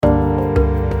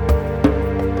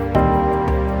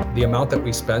the amount that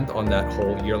we spent on that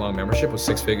whole year-long membership was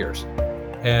 6 figures.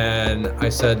 And I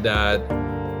said that,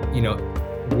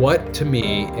 what to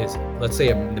me is, let's say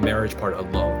the marriage part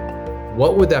alone,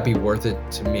 what would that be worth it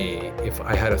to me if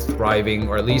I had a thriving,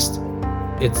 or at least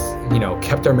it's,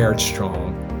 kept our marriage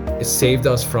strong. It saved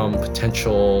us from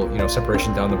potential,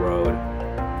 separation down the road,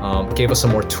 gave us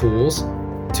some more tools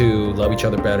to love each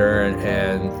other better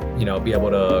and be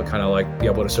able to be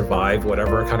able to survive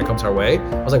whatever kind of comes our way.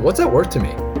 I was like, what's that worth to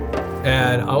me?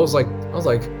 And I was like,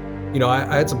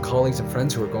 I had some colleagues and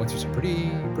friends who were going through some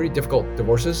pretty difficult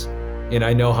divorces, and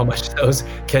I know how much those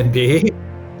can be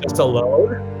just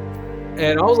alone.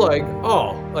 And I was like,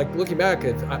 looking back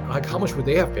at how much would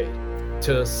they have paid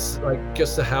to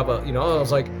just to have I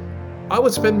was like, I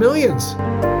would spend millions.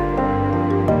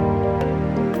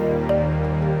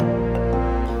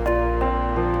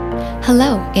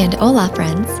 Hello and hola,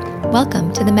 friends.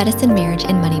 Welcome to the Medicine, Marriage,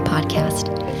 and Money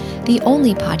podcast, the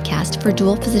only podcast for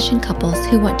dual physician couples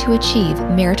who want to achieve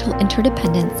marital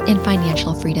interdependence and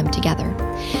financial freedom together.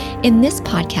 In this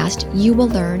podcast, you will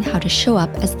learn how to show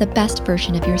up as the best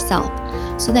version of yourself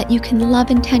so that you can love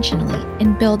intentionally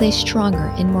and build a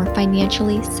stronger and more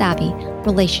financially savvy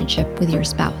relationship with your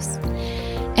spouse.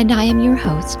 And I am your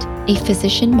host, a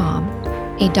physician mom,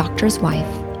 a doctor's wife,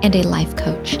 and a life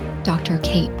coach, Dr.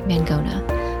 Kate Mangona.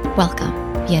 Welcome,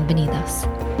 bienvenidos.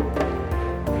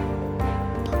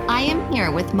 I am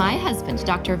here with my husband,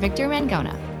 Dr. Victor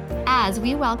Mangona, as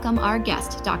we welcome our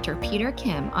guest, Dr. Peter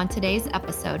Kim, on today's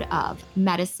episode of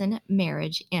Medicine,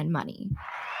 Marriage, and Money.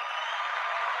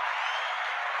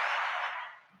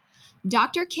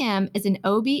 Dr. Kim is an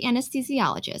OB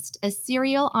anesthesiologist, a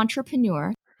serial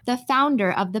entrepreneur, the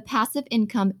founder of the Passive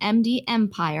Income MD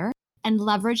Empire and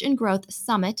Leverage and Growth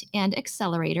Summit and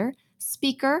Accelerator,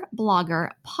 speaker,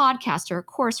 blogger, podcaster,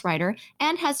 course writer,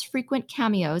 and has frequent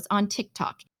cameos on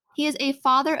TikTok. He is a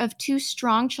father of 2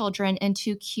 strong children and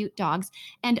 2 cute dogs,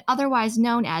 and otherwise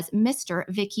known as Mr.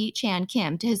 Vicky Chan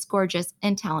Kim to his gorgeous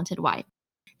and talented wife.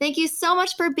 Thank you so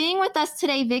much for being with us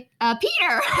today, Peter.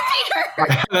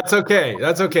 Peter. That's okay.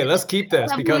 Let's keep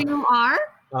this because who you are.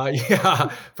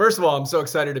 First of all, I'm so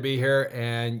excited to be here.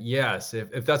 And yes,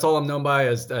 if that's all I'm known by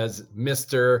as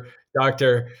Mr.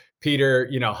 Dr. Peter,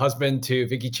 husband to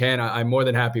Vicky Chan, I'm more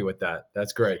than happy with that.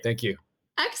 That's great. Thank you.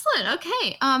 Excellent.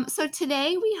 Okay. So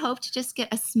today we hope to just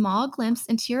get a small glimpse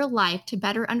into your life to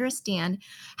better understand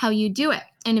how you do it.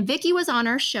 And Vicky was on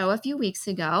our show a few weeks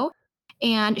ago,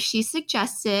 and she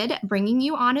suggested bringing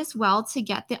you on as well to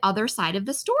get the other side of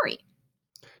the story.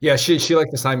 Yeah, she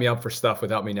likes to sign me up for stuff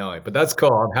without me knowing, but that's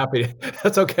cool. I'm happy.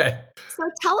 That's okay. So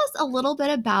tell us a little bit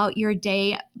about your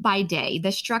day by day,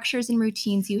 the structures and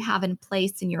routines you have in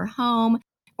place in your home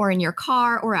or in your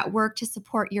car or at work to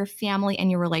support your family and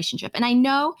your relationship. And I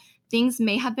know things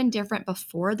may have been different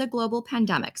before the global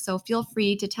pandemic, so feel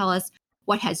free to tell us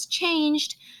what has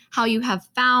changed, how you have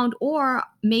found, or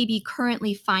maybe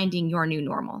currently finding your new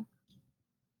normal.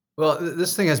 Well,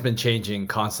 this thing has been changing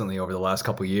constantly over the last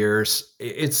couple of years.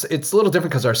 It's a little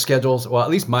different because our schedules, well, at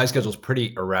least my schedule is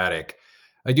pretty erratic.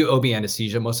 I do OB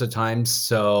anesthesia most of the time.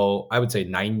 So I would say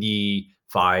 95%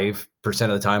 of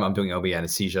the time I'm doing OB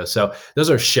anesthesia. So those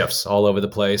are shifts all over the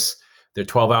place. They're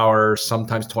 12 hours,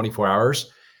 sometimes 24 hours.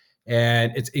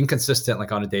 And it's inconsistent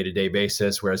like on a day-to-day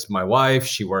basis. Whereas my wife,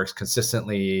 she works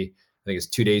consistently, I think it's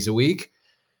 2 days a week.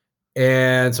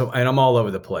 And I'm all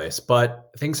over the place, but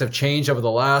things have changed over the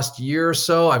last year or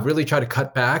so. I've really tried to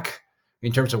cut back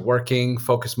in terms of working,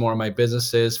 focus more on my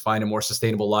businesses, find a more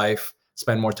sustainable life,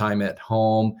 spend more time at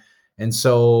home. And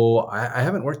so I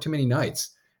haven't worked too many nights.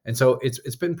 And so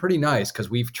it's been pretty nice because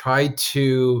we've tried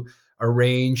to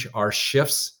arrange our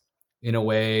shifts in a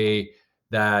way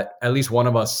that at least one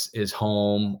of us is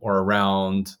home or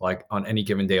around like on any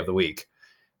given day of the week.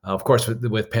 Of course,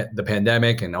 with the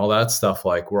pandemic and all that stuff,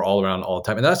 like we're all around all the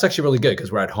time. And that's actually really good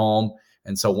because we're at home.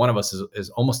 And so one of us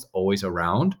is almost always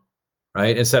around,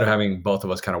 right? Instead of having both of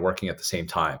us kind of working at the same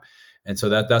time. And so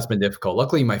that's been difficult.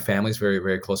 Luckily, my family's very,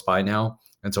 very close by now.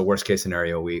 And so worst case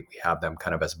scenario, we have them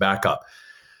kind of as backup.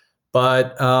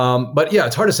 But yeah,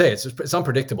 it's hard to say. It's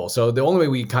unpredictable. So the only way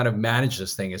we kind of manage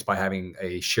this thing is by having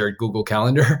a shared Google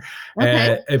Calendar.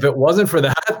 Okay. And if it wasn't for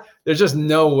that, there's just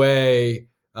no way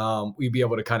we'd be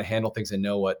able to kind of handle things and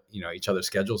know what, each other's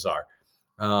schedules are.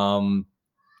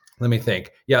 Let me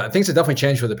think. Yeah, things have definitely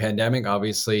changed with the pandemic,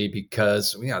 obviously,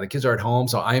 because, the kids are at home.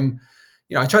 So I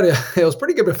try to, it was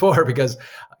pretty good before because,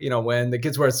 when the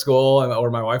kids were at school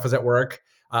or my wife was at work,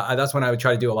 that's when I would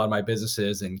try to do a lot of my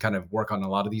businesses and kind of work on a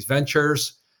lot of these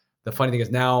ventures. The funny thing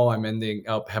is now I'm ending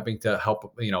up having to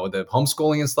help, with the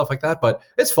homeschooling and stuff like that, but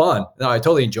it's fun. No, I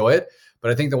totally enjoy it.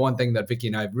 But I think the one thing that Vicky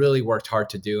and I have really worked hard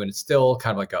to do, and it's still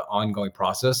kind of like an ongoing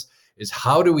process, is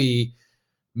how do we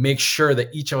make sure that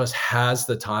each of us has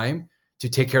the time to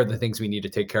take care of the things we need to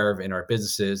take care of in our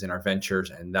businesses, in our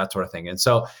ventures, and that sort of thing. And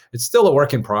so it's still a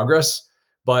work in progress.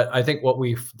 But I think what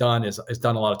we've done is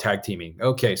done a lot of tag teaming.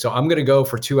 Okay, so I'm going to go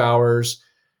for 2 hours,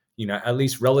 at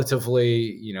least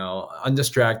relatively,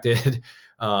 undistracted,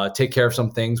 take care of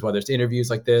some things, whether it's interviews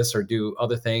like this or do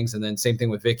other things. And then same thing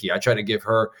with Vicky. I try to give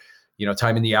her,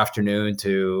 time in the afternoon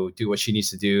to do what she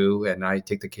needs to do. And I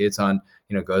take the kids on,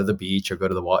 go to the beach or go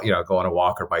to the walk, go on a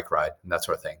walk or bike ride and that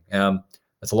sort of thing.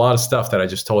 That's a lot of stuff that I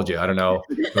just told you. I don't know.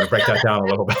 I'm going to break that down a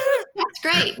little bit. That's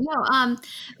great.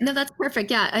 No, that's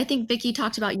perfect. Yeah. I think Vicky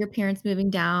talked about your parents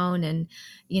moving down and,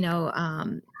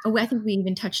 I think we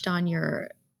even touched on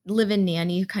your live-in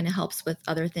nanny who kind of helps with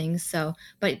other things. So,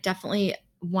 but definitely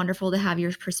wonderful to have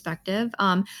your perspective.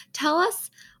 Tell us,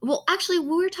 well, actually,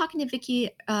 we were talking to Vicky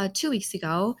 2 weeks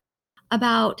ago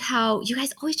about how you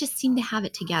guys always just seem to have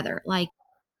it together. Like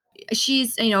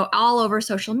she's, all over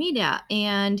social media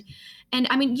and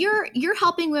I mean, you're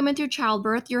helping women through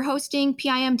childbirth. You're hosting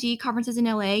PIMD conferences in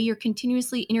LA. You're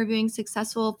continuously interviewing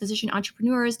successful physician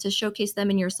entrepreneurs to showcase them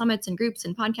in your summits and groups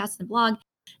and podcasts and blog.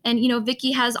 And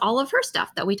Vicky has all of her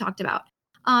stuff that we talked about.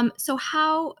 So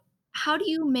how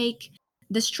do you make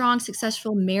the strong,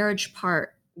 successful marriage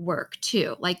part work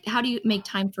too? Like, how do you make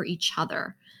time for each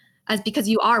other? Because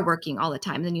you are working all the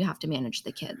time, then you have to manage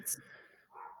the kids.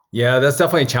 Yeah, that's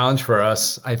definitely a challenge for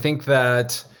us. I think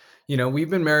that, we've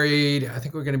been married, I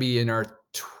think we're going to be in our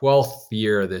 12th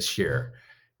year this year.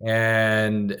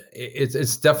 And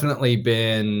it's definitely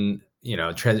been,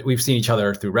 we've seen each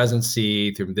other through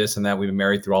residency, through this and that. We've been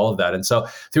married through all of that. And so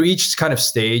through each kind of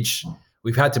stage,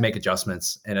 we've had to make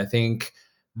adjustments. And I think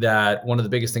that one of the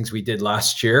biggest things we did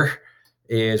last year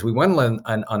is we went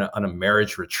on a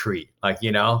marriage retreat. Like,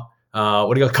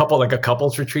 what do you call a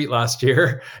couples retreat last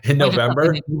year in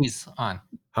November? Movies on.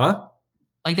 Huh?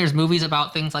 Like there's movies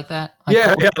about things like that.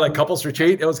 Like couples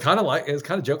retreat. It was kind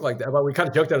of joke like that, but we kind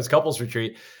of joked that it was couples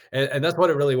retreat, and that's what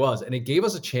it really was. And it gave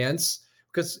us a chance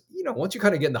because once you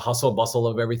kind of get in the hustle and bustle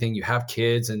of everything, you have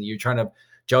kids and you're trying to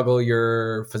juggle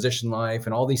your physician life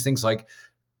and all these things. Like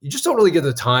you just don't really get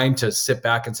the time to sit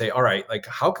back and say, all right, like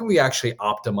how can we actually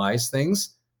optimize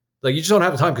things? Like you just don't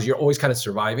have the time because you're always kind of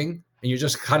surviving and you're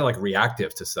just kind of like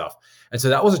reactive to stuff. And so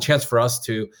that was a chance for us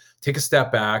to take a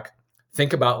step back,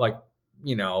 think about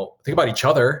think about each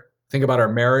other, think about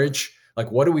our marriage.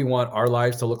 Like, what do we want our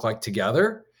lives to look like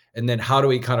together? And then how do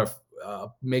we kind of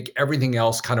make everything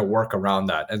else kind of work around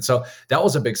that? And so that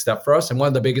was a big step for us. And one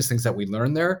of the biggest things that we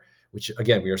learned there, which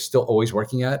again, we are still always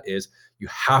working at, is you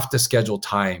have to schedule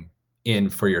time in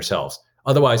for yourselves.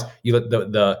 Otherwise, you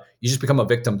just become a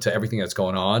victim to everything that's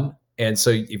going on. And so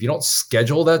if you don't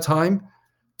schedule that time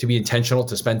to be intentional,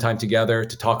 to spend time together,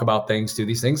 to talk about things, do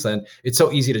these things, then it's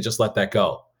so easy to just let that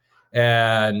go.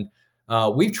 And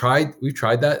we've tried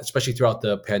that, especially throughout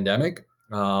the pandemic,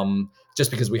 just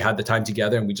because we had the time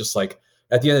together and we just like,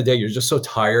 at the end of the day, you're just so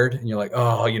tired and you're like,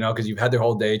 oh, because you've had the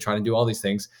whole day trying to do all these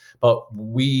things. But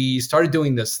we started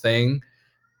doing this thing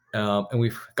and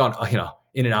we've gone,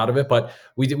 in and out of it. But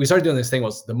we started doing this thing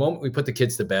was the moment we put the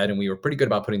kids to bed, and we were pretty good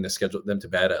about putting them to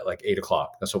bed at like 8:00.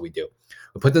 That's what we do.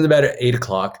 We put them to bed at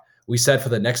 8:00. We said for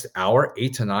the next hour,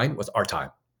 8 to 9 was our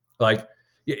time. Like,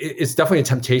 it's definitely a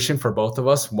temptation for both of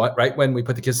us, right when we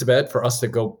put the kids to bed, for us to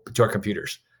go to our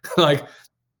computers. Like,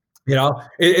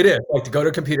 it is like to go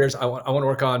to computers. I want to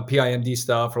work on PIMD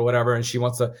stuff or whatever. And she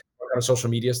wants to work on social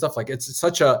media stuff. Like it's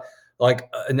such a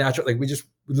natural, like we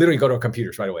literally go to our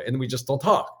computers right away and we just don't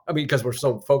talk. I mean, because we're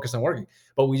so focused on working,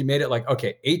 but we made it like,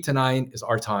 okay, 8 to 9 is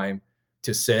our time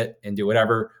to sit and do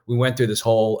whatever. We went through this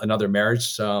whole Another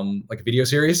Marriage, like a video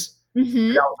series.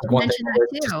 Mm-hmm.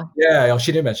 Yeah,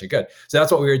 she did mention it. Good. So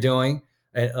that's what we were doing,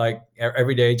 and like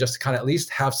every day, just to kind of at least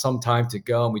have some time to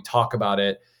go and we talk about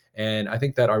it. And I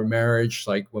think that our marriage,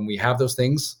 like when we have those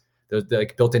things, the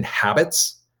like built-in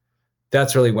habits,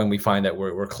 that's really when we find that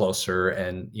we're closer.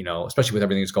 And especially with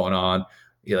everything that's going on,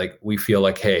 like we feel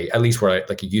like, hey, at least we're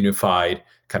like a unified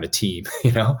kind of team.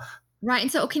 Right.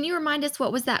 And so, can you remind us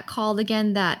what was that called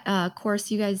again? That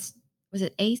course you guys, was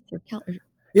it ACE or Keller?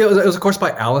 Yeah, it was a course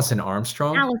by Alison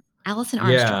Armstrong. Alison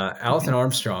Armstrong. Yeah, Alison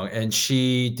Armstrong. And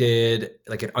she did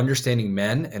like an Understanding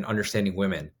Men and Understanding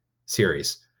Women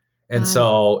series. And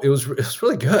so it was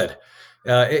really good.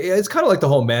 It's kind of like the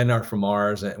whole men are from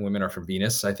Mars and women are from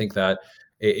Venus. I think that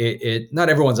it not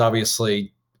everyone's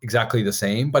obviously exactly the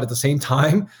same, but at the same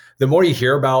time, the more you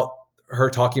hear about her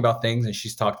talking about things, and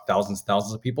she's talked to thousands and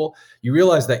thousands of people, you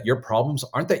realize that your problems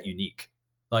aren't that unique.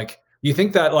 Like, you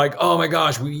think that like, oh my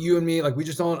gosh, you and me, like we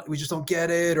just don't get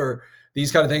it, or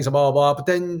these kind of things, and blah, blah, blah. But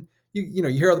then you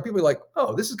hear other people like,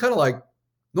 oh, this is kind of like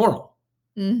normal.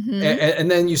 And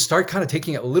then you start kind of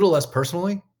taking it a little less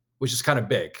personally, which is kind of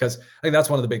big, because I think that's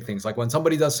one of the big things. Like when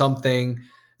somebody does something,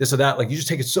 this or that, like you just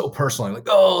take it so personally, like,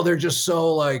 oh, they're just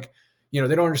so like, they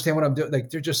don't understand what I'm doing. Like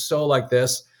they're just so like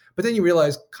this. But then you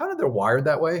realize kind of they're wired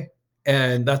that way.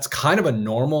 And that's kind of a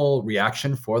normal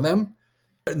reaction for them.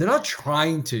 They're not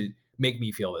trying to make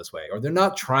me feel this way, or they're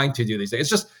not trying to do these things.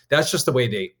 That's just the way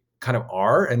they kind of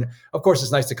are. And of course,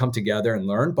 it's nice to come together and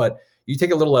learn, but you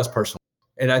take it a little less personal.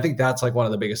 And I think that's like one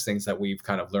of the biggest things that we've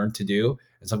kind of learned to do,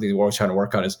 and something that we're always trying to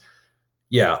work on is,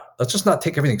 let's just not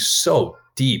take everything so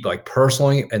deep, like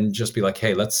personally, and just be like,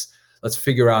 hey, let's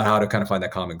figure out how to kind of find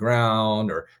that common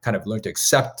ground, or kind of learn to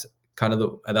accept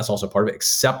and that's also part of it,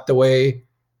 accept the way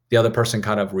the other person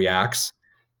kind of reacts,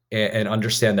 and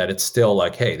understand that it's still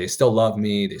like, hey, they still love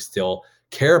me, they still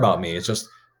care about me. It's just,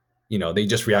 they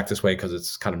just react this way because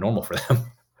it's kind of normal for them.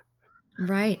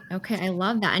 Right. Okay. I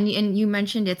love that. And you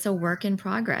mentioned it's a work in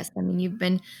progress. I mean, you've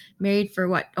been married for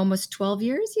what, almost 12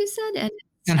 years, you said?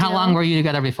 And how long were you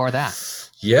together before that?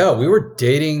 Yeah, we were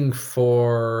dating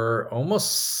for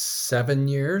almost 7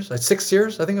 years, 6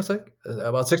 years. I think it's like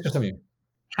about 6 or 7 years.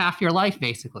 Half your life,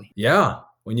 basically. Yeah.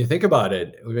 When you think about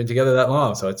it, we've been together that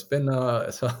long. So it's been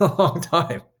it's a long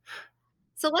time.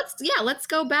 So let's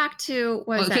go back to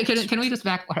Can we just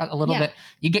back a little bit?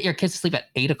 You get your kids to sleep at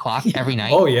 8:00 every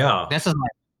night. Oh yeah. This is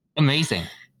like amazing.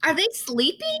 Are they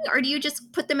sleeping, or do you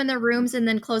just put them in their rooms and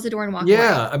then close the door and walk away?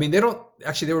 I mean, they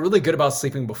were really good about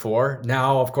sleeping before.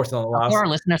 Now, of course, on the last. For our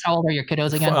listeners, how old are your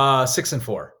kiddos again? 6 and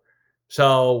 4.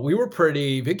 So we were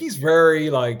pretty. Vicky's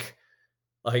very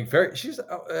she's,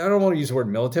 I don't want to use the word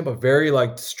militant, but very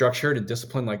like structured and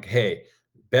disciplined. Like, hey,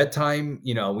 bedtime,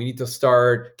 we need to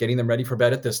start getting them ready for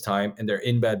bed at this time, and they're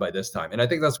in bed by this time. And I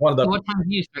think that's one of the. What time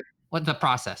do you start? What's the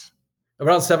process?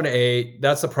 Around 7 to 8.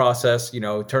 That's the process, in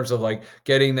terms of like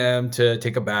getting them to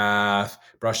take a bath,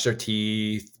 brush their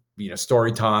teeth,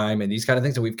 story time, and these kind of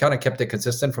things. And we've kind of kept it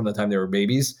consistent from the time they were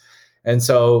babies. And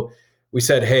so we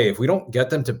said, hey, if we don't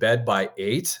get them to bed by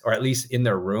 8, or at least in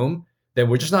their room, then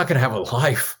we're just not going to have a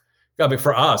life. I mean,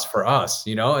 for us,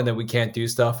 and then we can't do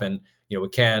stuff. And, we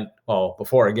can't,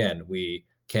 we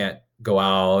can't go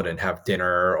out and have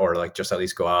dinner, or like just at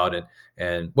least go out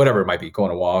and whatever it might be, go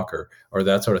on a walk or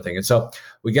that sort of thing. And so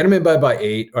we get them in bed by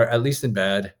 8, or at least in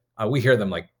bed. We hear them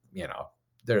like,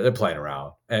 they're playing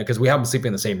around, and because we have them sleeping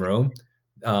in the same room.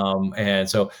 And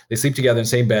so they sleep together in the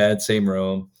same bed, same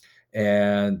room,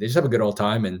 and they just have a good old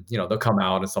time, and, they'll come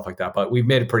out and stuff like that. But we've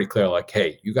made it pretty clear, like,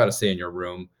 hey, you got to stay in your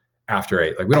room after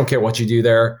 8. Like, we don't care what you do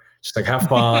there. Just like have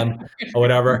fun or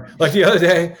whatever. Like the other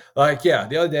day,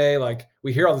 like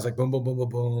we hear all this like boom, boom, boom, boom,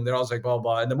 boom. They're always like blah,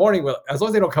 blah. In the morning, as long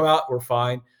as they don't come out, we're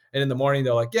fine. And in the morning,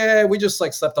 they're like, yeah, we just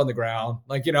like slept on the ground,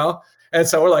 like, And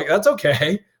so we're like, that's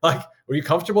okay. Like, were you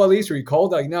comfortable at least? Were you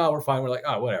cold? Like, no, we're fine. We're like,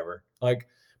 oh, whatever. Like,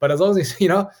 but as long as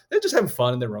they're just having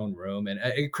fun in their own room, and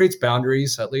it creates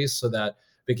boundaries at least, so that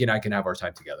Vicky and I can have our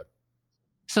time together.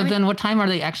 So then what time are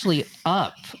they actually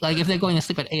up? Like if they're going to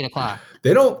sleep at 8:00?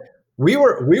 They don't. We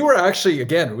were actually,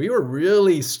 again, we were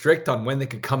really strict on when they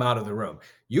could come out of the room.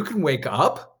 You can wake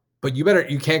up, but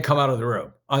you can't come out of the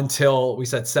room until we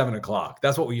said 7:00.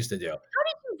 That's what we used to do. How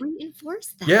did you reinforce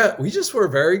that? Yeah, we just were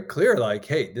very clear, like,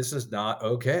 hey, this is not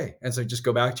okay. And so just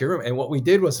go back to your room. And what we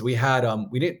did was we had,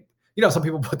 we didn't, some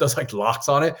people put those like locks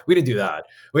on it. We didn't do that.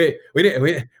 We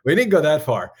didn't go that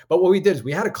far. But what we did is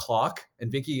we had a clock,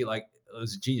 and Vicky, like,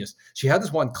 was a genius. She had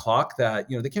this one clock that,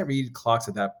 they can't read clocks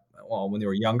at that, when they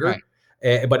were younger.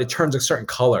 Right. But it turns a certain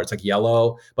color. It's like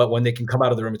yellow, but when they can come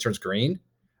out of the room, it turns green.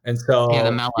 And so,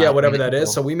 whatever that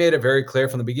is. So we made it very clear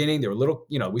from the beginning. They were little,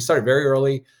 we started very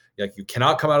early. Like, you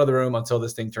cannot come out of the room until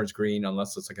this thing turns green,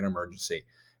 unless it's like an emergency.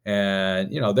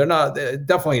 And, they're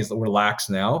definitely is relaxed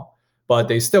now, but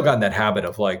they still got in that habit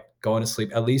of like going to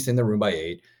sleep at least in the room by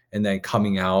 8, and then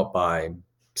coming out by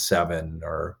 7,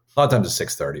 or a lot of times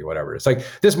it's 6:30, whatever. It's like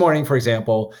this morning, for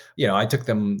example, I took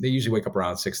them, they usually wake up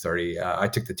around 6:30. I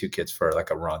took the 2 kids for like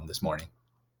a run this morning.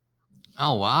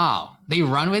 Oh, wow. They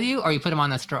run with you, or you put them on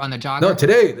the jogger? No,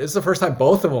 today, this is the first time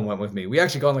both of them went with me. We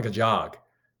actually go on like a jog.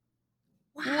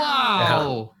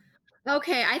 Wow. Yeah.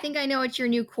 Okay. I think I know what your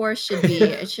new course should be.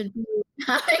 It should be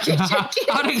how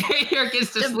to get your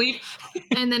kids to sleep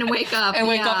and then wake up. And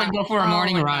wake up and go for a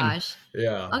morning run. Gosh.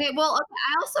 Yeah. Okay. Well,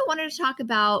 I also wanted to talk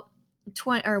about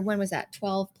when was that?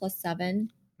 12 plus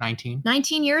 7? 19.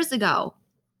 19 years ago.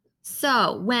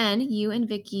 So when you and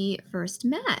Vicky first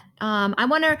met, I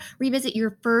want to revisit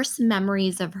your first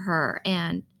memories of her,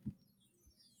 and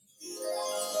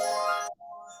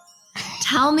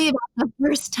Tell me about the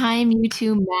first time you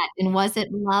two met, and was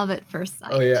it love at first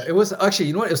sight? Oh yeah, it was actually,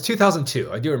 you know what? It was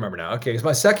 2002. I do remember now. Okay, it's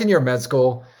my second year of med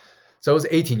school, so it was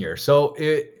 18 years. So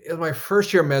it was my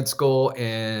first year of med school,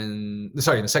 and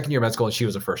sorry, the second year of med school, and she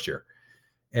was the first year.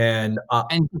 And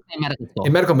And the same medical school.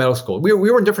 in medical school, we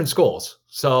were in different schools.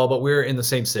 So, but we were in the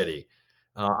same city.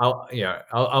 I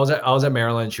was at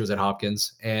Maryland. She was at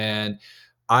Hopkins, and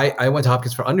I went to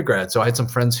Hopkins for undergrad. So I had some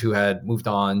friends who had moved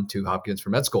on to Hopkins for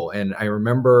med school, and I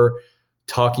remember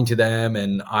talking to them.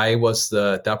 And I was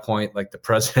at that point like the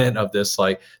president of this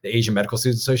like the Asian Medical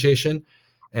Students Association,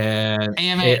 and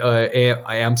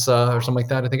AMSA or something like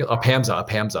that. I think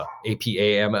PAMSA,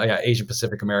 APAM, yeah, Asian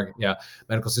Pacific American, yeah,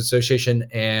 Medical Students Association.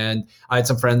 And I had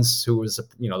some friends who was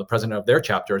the president of their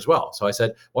chapter as well. So I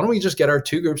said, why don't we just get our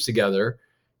two groups together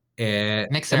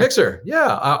and mixer?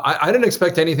 Yeah, I didn't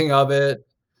expect anything of it.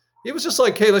 It was just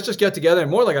like, hey, let's just get together,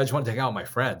 and more like I just wanted to hang out with my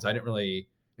friends. I didn't really.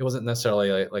 It wasn't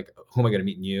necessarily like who am I going to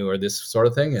meet you or this sort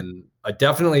of thing. And I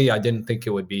didn't think it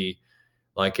would be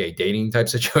like a dating type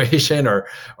situation or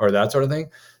that sort of thing.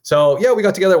 So yeah, we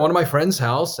got together at one of my friend's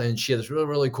house, and she had this really,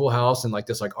 really cool house in like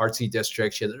this like artsy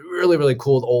district. She had a really, really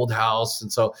cool old house.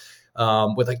 And so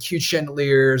with like huge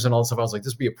chandeliers and all this stuff, I was like,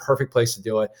 this would be a perfect place to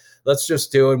do it. Let's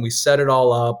just do it. And we set it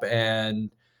all up, and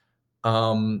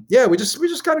yeah, we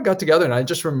just kind of got together. And I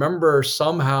just remember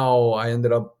somehow I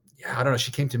ended up, yeah, I don't know.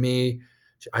 She came to me.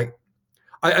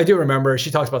 I do remember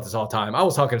she talks about this all the time. I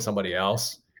was talking to somebody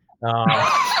else.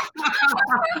 I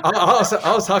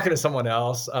was talking to someone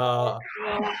else, and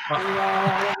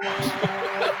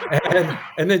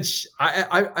then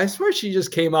I swear she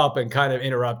just came up and kind of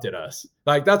interrupted us.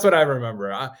 Like that's what I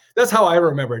remember. That's how I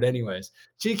remember it, anyways.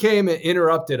 She came and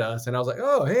interrupted us, and I was like,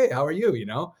 "Oh, hey, how are you?"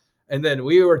 And then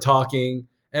we were talking,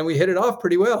 and we hit it off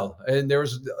pretty well. And there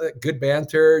was good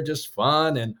banter, just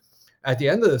fun. And at the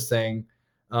end of this thing,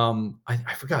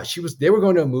 I forgot they were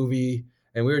going to a movie,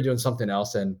 and we were doing something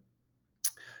else, and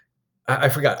I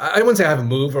forgot. I wouldn't say I haven't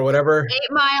moved or whatever. 8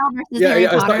 Mile versus Harry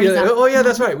Potter. Oh yeah,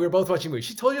 that's right. We were both watching movies.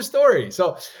 She told you a story.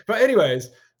 So, but anyways,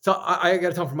 so I got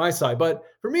to tell from my side. But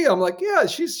for me, I'm like, yeah,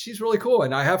 she's really cool,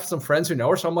 and I have some friends who know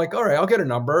her. So I'm like, all right, I'll get her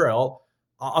number.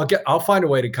 I'll find a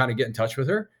way to kind of get in touch with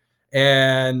her.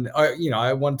 And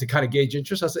I wanted to kind of gauge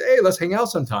interest. I said, hey, let's hang out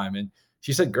sometime. And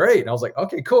she said, great. And I was like,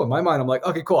 okay, cool. In my mind, I'm like,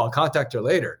 okay, cool. I'll contact her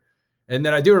later. And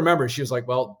then I do remember she was like,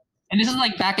 well. And this is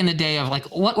like back in the day of like,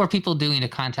 what were people doing to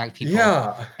contact people?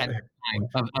 Yeah. At the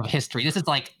time of history. This is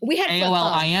like we had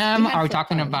AOL IM. Are we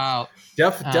talking about?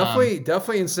 Definitely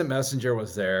Instant Messenger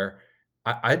was there.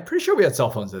 I'm pretty sure we had cell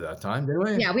phones at that time, didn't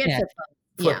we? Yeah, we had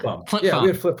flip phones. We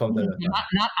had flip phones at that time.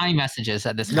 Not iMessages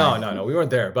at this time. No, we weren't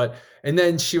there. And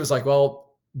then she was like,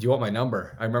 well, do you want my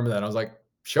number? I remember that. I was like,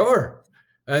 sure.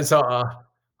 And so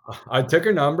I took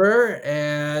her number,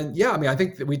 and yeah, I mean, I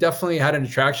think that we definitely had an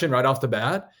attraction right off the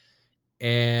bat.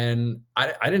 And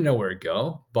I didn't know where to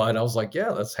go, but I was like,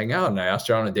 yeah, let's hang out. And I asked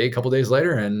her on a date a couple days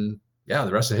later, and yeah,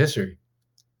 the rest is history.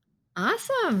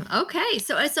 Awesome. Okay.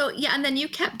 So yeah, and then you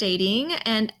kept dating,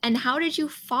 and how did you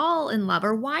fall in love,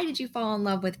 or why did you fall in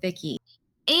love with Vicky?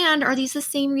 And are these the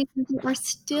same reasons you are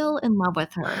still in love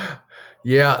with her?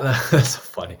 Yeah, that's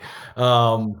funny.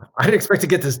 I didn't expect to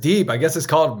get this deep. I guess it's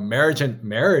called marriage.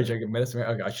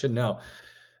 I should know.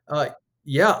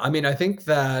 Yeah, I mean, I think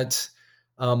that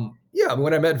yeah,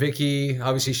 when I met Vicky,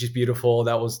 obviously she's beautiful.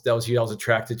 That was huge. I was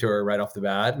attracted to her right off the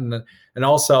bat, and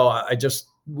also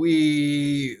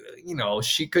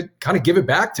she could kind of give it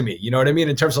back to me. You know what I mean?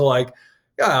 In terms of like,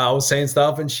 yeah, I was saying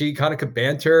stuff, and she kind of could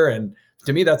banter, and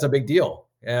to me, that's a big deal.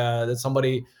 That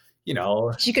somebody, she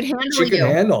could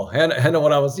handle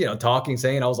what I was, talking,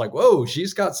 saying. I was like, whoa,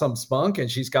 she's got some spunk, and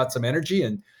she's got some energy,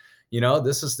 and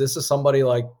this is somebody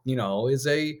like, is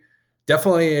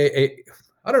definitely a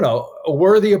I don't know, a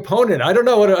worthy opponent. I don't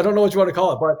know what you want to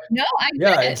call it, but no,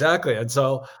 exactly. And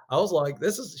so I was like,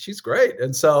 she's great.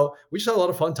 And so we just had a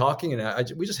lot of fun talking,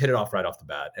 and we just hit it off right off the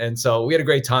bat. And so we had a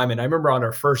great time. And I remember on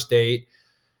our first date,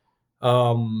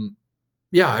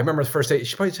 yeah, I remember the first date.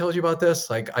 She probably tells you about this.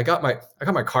 Like I got my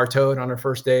car towed on our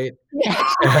first date.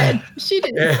 Yeah, she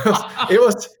did. It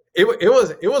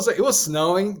was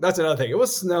snowing. That's another thing. It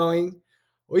was snowing.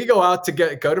 We go out to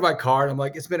go to my car, and I'm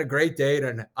like, it's been a great date.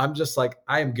 And I'm just like,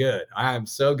 I am good. I am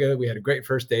so good. We had a great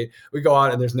first date. We go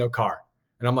out, and there's no car.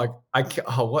 And I'm like,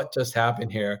 what just happened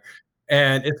here?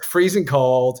 And it's freezing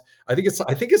cold. I think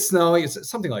it's snowing. It's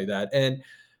something like that. And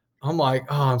I'm like,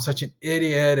 oh, I'm such an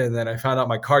idiot. And then I found out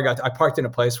I parked in a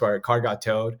place where a car got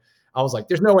towed. I was like,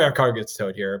 there's no way our car gets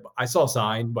towed here. I saw a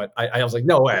sign, but I was like,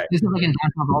 no way. This is like in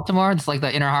downtown Baltimore? It's like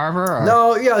the Inner Harbor? Or?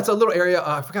 No, yeah, it's a little area.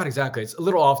 I forgot exactly. It's a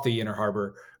little off the Inner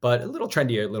Harbor, but a little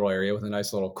trendy little area with a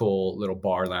nice little cool little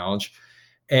bar lounge.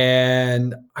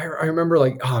 And I remember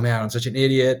like, oh man, I'm such an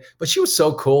idiot. But she was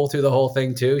so cool through the whole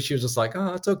thing too. She was just like,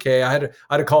 oh, it's okay. I had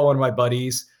to call one of my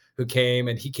buddies who came,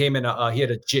 and he came in. He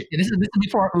had a Yeah, this is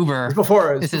before it's Uber.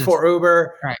 before it's This is before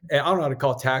Uber, right. and I don't know how to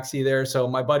call a taxi there. So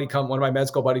one of my med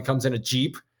school buddy comes in a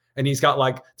Jeep, and he's got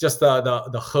like just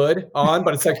the hood on,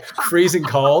 but it's like freezing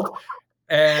cold.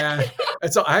 And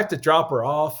so I have to drop her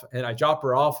off, and I drop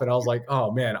her off, and I was like,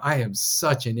 oh man, I am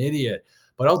such an idiot.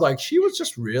 But I was like, she was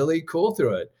just really cool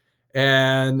through it.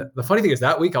 And the funny thing is,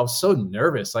 that week I was so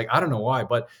nervous. Like, I don't know why,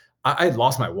 but I had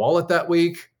lost my wallet that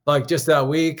week. Like, just that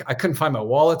week, I couldn't find my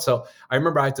wallet. So I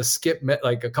remember I had to skip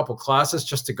like a couple classes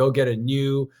just to go get a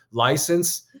new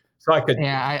license so I could,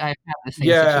 Yeah, I've had the same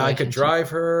yeah, I could situation too. drive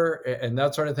her and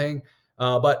that sort of thing.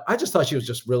 But I just thought she was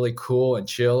just really cool and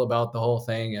chill about the whole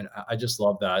thing. And I just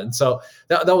love that. And so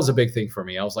that was a big thing for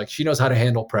me. I was like, she knows how to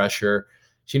handle pressure.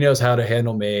 She knows how to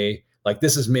handle me. Like,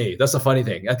 this is me. That's the funny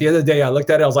thing. At the end of the day, I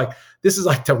looked at it. I was like, this is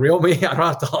like the real me. I don't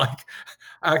have to like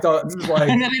act on. This is like,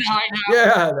 And then I know.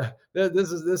 yeah,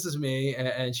 this is me.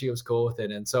 And she was cool with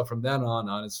it. And so from then on,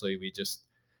 honestly, we just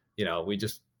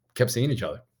kept seeing each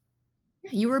other.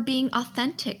 You were being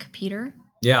authentic, Peter.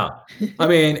 Yeah. I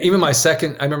mean, I remember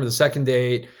the second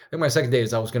date. I think my second date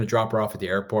is I was going to drop her off at the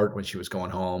airport when she was going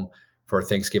home for a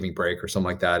Thanksgiving break or something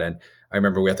like that. And I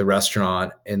remember we at the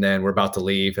restaurant, and then we're about to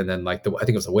leave. And then like I think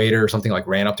it was the waiter or something, like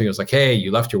ran up to me. It was like, hey,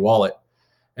 you left your wallet.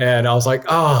 And I was like,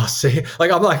 oh, see, like,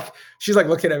 I'm like, she's like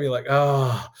looking at me like,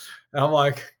 oh, and I'm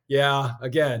like, yeah,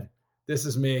 again, this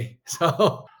is me.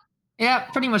 So Yeah,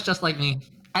 pretty much just like me.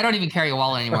 I don't even carry a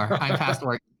wallet anymore. I'm past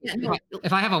work. Yeah, no,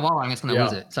 If I have a wallet, I'm just gonna Yeah.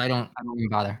 lose it. So I don't even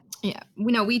bother. yeah.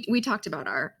 We talked about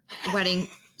our wedding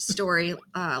story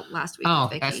last week. Oh,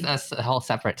 with Vicky. that's a whole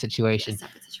separate situation.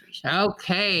 Separate situation.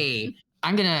 Okay.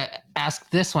 I'm gonna ask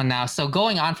this one now. So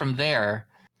going on from there,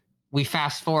 we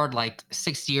fast forward like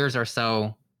 6 years or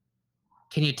so.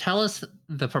 Can you tell us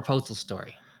the proposal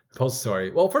story? post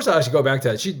story. Well, first I should go back to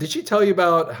that. Did she tell you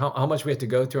about how much we had to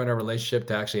go through in our relationship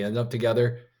to actually end up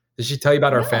together? Did she tell you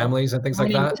about our No. families and things I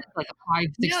like mean, that? it's like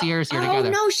 5-6 No. years you're Oh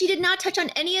together. no, she did not touch on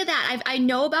any of that. I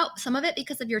know about some of it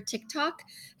because of your TikTok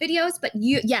videos, but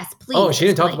yes, please. Oh, she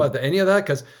didn't talk explain. about any of that?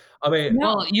 Because I mean,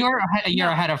 No. Well, you're a year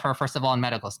No. ahead of her, first of all, in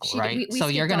medical school, She did- right? we So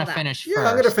you're skipped gonna all that. finish yeah, first.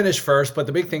 I'm gonna finish first. But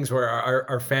the big things were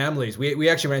our families. We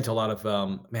actually ran into a lot of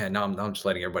man. Now I'm just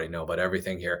letting everybody know about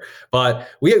everything here. But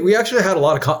we actually had a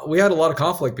lot of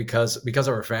conflict because of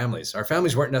our families. Our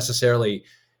families weren't necessarily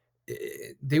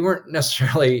they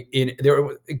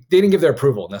didn't give their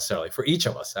approval necessarily for each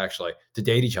of us actually to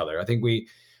date each other. I think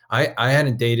I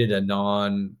hadn't dated a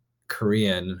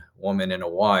non-Korean woman in a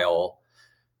while,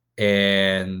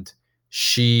 and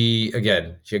they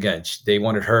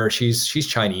wanted her. She's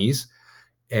Chinese,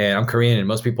 and I'm Korean, and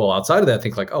most people outside of that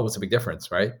think like, oh, what's the big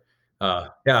difference, right?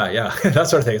 Yeah, that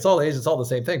sort of thing. It's all Asian, it's all the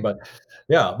same thing, but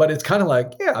yeah, but it's kind of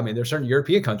like, yeah, I mean, there's certain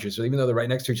European countries, so even though they're right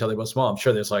next to each other, but small, I'm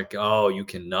sure there's like, oh, you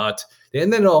cannot.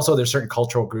 And then also there's certain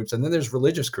cultural groups, and then there's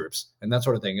religious groups and that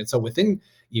sort of thing. And so within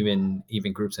even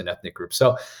groups and ethnic groups.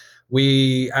 So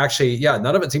we actually, yeah,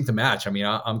 none of it seemed to match. I mean,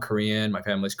 I'm Korean, my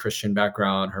family's Christian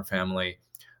background, her family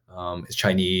is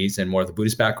Chinese and more of the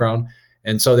Buddhist background.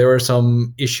 And so there were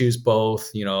some issues, both,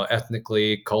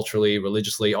 ethnically, culturally,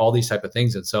 religiously, all these type of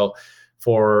things. And so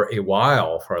for a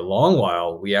long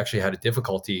while, we actually had a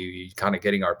difficulty kind of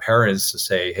getting our parents to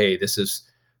say, hey, this is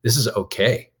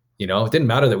okay. It didn't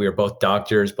matter that we were both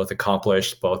doctors, both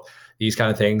accomplished, both these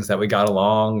kind of things, that we got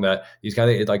along, that these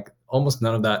kind of, like, almost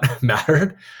none of that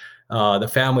mattered. The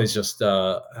families just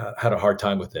had a hard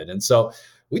time with it. And so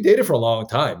we dated for a long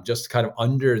time, just kind of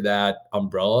under that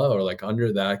umbrella, or like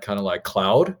under that kind of like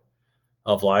cloud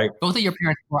of like. Both of your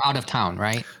parents were out of town,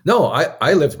 right? No,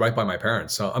 I lived right by my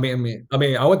parents. So I mean,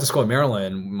 I went to school in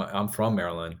Maryland. I'm from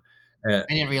Maryland, and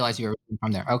I didn't realize you were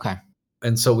from there. Okay.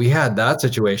 so we had that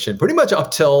situation pretty much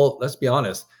up till, let's be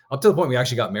honest, up to the point we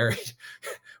actually got married.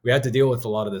 We had to deal with a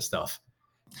lot of this stuff.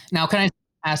 Now, can I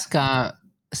ask,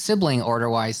 sibling order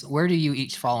wise, where do you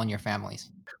each fall in your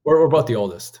families? We're both the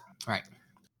oldest. Right.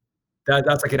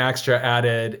 That's like an extra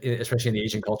added, especially in the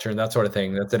Asian culture and that sort of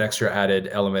thing. That's an extra added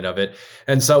element of it.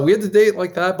 And so we had to date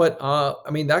like that. But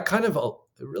I mean, that kind of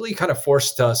really kind of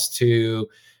forced us to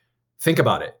think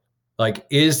about it. Like,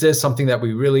 is this something that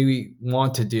we really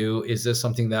want to do? Is this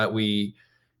something that we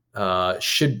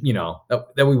should,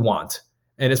 that we want?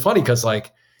 And it's funny because,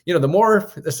 like, the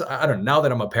more this, I don't know, now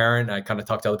that I'm a parent, I kind of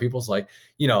talk to other people. It's like,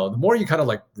 the more you kind of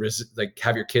like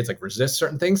have your kids like resist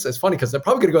certain things. It's funny because they're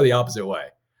probably going to go the opposite way.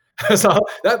 So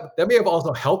that may have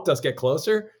also helped us get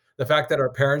closer. The fact that our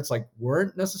parents like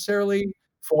weren't necessarily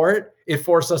for it, it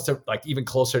forced us to like even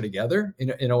closer together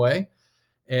in a way.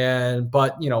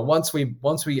 But once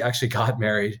we actually got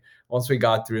married, once we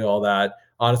got through all that,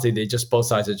 honestly, both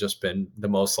sides have just been the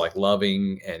most like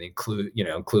loving and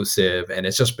inclusive. And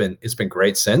it's been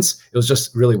great since. It was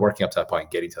just really working up to that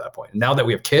point, getting to that point. And now that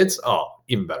we have kids, oh,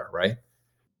 even better, right?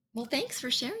 Well, thanks for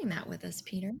sharing that with us,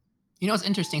 Peter. It's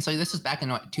interesting. So this was back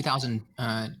in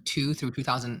 2002 through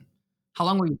 2000. How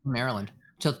long were you in Maryland?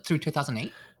 Through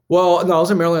 2008? Well, no, I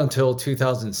was in Maryland until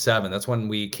 2007. That's when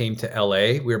we came to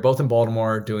LA. We were both in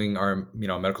Baltimore doing our,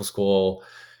 medical school,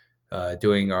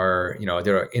 doing our,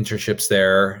 there are internships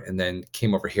there, and then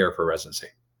came over here for residency.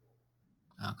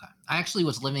 Okay. I actually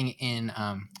was living in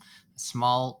a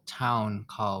small town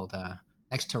called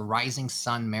next to Rising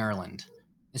Sun, Maryland.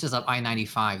 This is up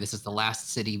I-95. This is the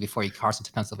last city before you cross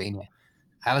into Pennsylvania.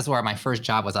 That was where my first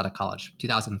job was out of college,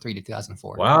 2003 to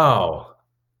 2004. Wow.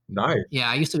 Nice. Yeah,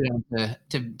 I used to go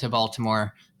to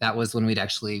Baltimore. That was when we'd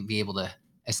actually be able to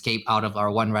escape out of our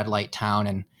one red light town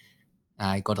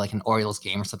and go to like an Orioles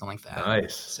game or something like that.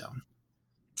 Nice. So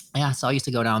yeah, so I used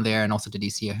to go down there and also to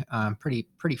DC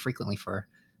pretty frequently for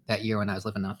that year when I was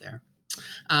living out there.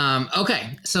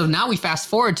 Okay, so now we fast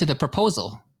forward to the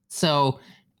proposal. So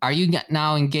are you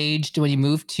now engaged when you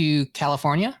moved to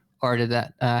California, or did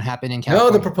that happen in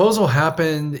California? No, the proposal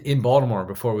happened in Baltimore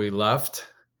before we left.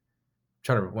 I'm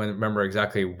trying to remember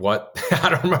exactly what I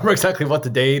don't remember exactly what the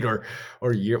date or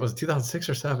year. Was it 2006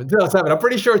 or 7? 2007. I'm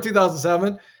pretty sure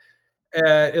 2007.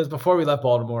 It was before we left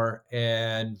Baltimore,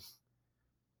 and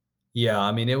yeah,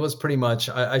 I mean, it was pretty much.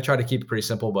 I try to keep it pretty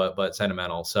simple, but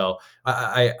sentimental. So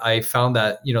I found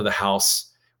that the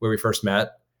house where we first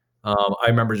met. I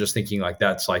remember just thinking like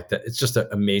that's like that. It's just an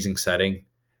amazing setting,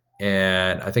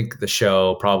 and I think the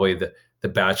show probably the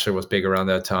Bachelor was big around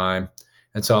that time,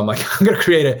 and so I'm like I'm gonna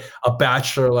create a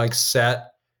Bachelor like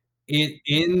set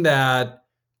in that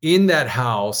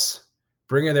house,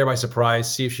 bring her there by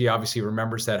surprise, see if she obviously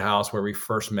remembers that house where we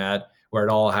first met, where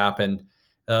it all happened.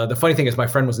 The funny thing is my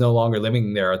friend was no longer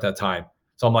living there at that time,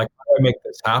 so I'm like, how do I make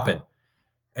this happen?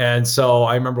 And so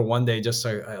I remember one day just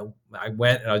I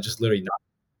went and I just literally knocked.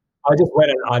 I just went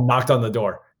and I knocked on the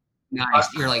door.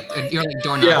 Nice. You're like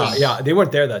door knocking. Yeah. They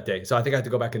weren't there that day, so I think I had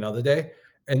to go back another day.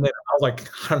 And then I was like,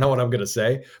 I don't know what I'm gonna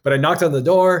say, but I knocked on the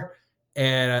door,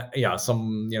 and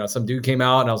some dude came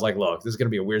out, and I was like, look, this is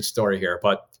gonna be a weird story here,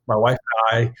 but my wife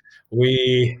and I,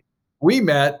 we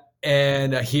met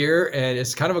and here, and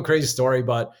it's kind of a crazy story,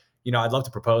 but I'd love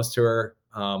to propose to her.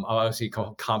 I'll obviously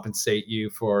compensate you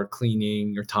for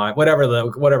cleaning your time, whatever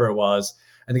it was.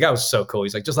 And the guy was so cool.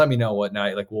 He's like, just let me know what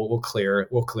night, like we'll clear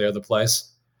the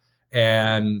place.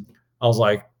 And I was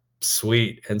like,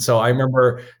 sweet. And so I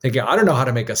remember thinking, I don't know how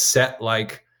to make a set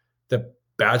like The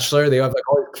Bachelor. They have like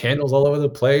all these candles all over the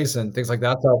place and things like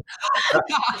that. So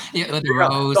yeah, with the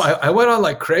rose. So I went on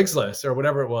like Craigslist or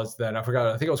whatever it was then. I forgot.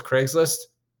 I think it was Craigslist.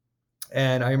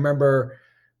 And I remember,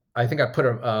 I think I put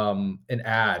an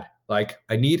ad. Like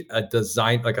I need a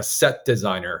design, like a set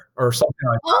designer or something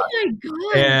like that. Oh my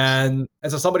God. And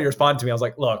so somebody responded to me. I was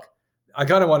like, look, I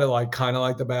kind of want to kind of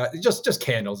like the back, just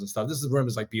candles and stuff. This room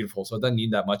is like beautiful. So it doesn't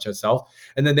need that much itself.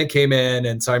 And then they came in.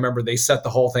 And so I remember they set the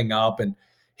whole thing up and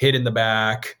hid in the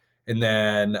back. And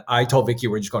then I told Vicky,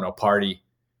 we're just going to a party,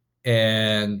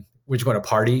 and we're just going to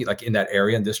party like in that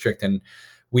area and district. And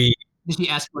did she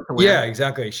ask what to wear? Yeah,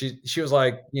 exactly. She was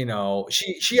like,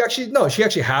 she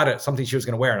actually had something she was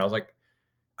going to wear. And I was like,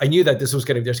 I knew that there's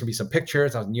going to be some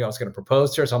pictures. I knew I was going to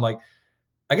propose to her. So I'm like,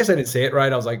 I guess I didn't say it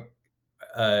right. I was like,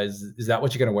 is that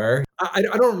what you're going to wear? I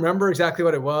don't remember exactly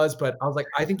what it was, but I was like,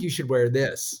 I think you should wear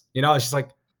this. She's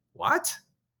like, what?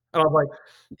 And I was like,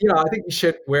 I think you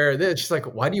should wear this. She's like,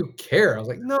 why do you care? I was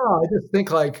like, no, I just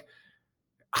think like,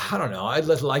 I don't know. I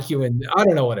just like you, and I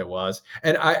don't know what it was.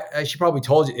 And she probably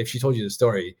told you, if she told you the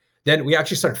story, then we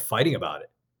actually started fighting about it.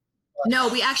 No,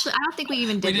 I don't think we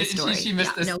even did the story. She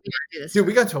missed this. No, we didn't do this. Dude,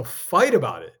 we got into a fight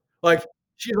about it. Like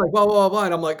she's like, blah, blah, blah, blah.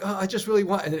 And I'm like, oh, I just really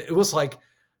want, and it was like,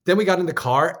 then we got in the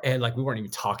car and like, we weren't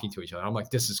even talking to each other. I'm like,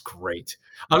 this is great.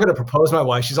 I'm going to propose to my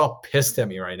wife. She's all pissed at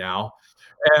me right now.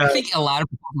 And I think a lot of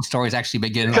proposal stories actually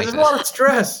begin like this. There's a lot of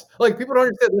stress. Like people don't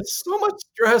understand. There's so much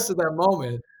stress in that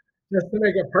moment just to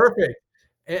make it perfect.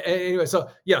 And anyway, so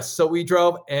yes, so we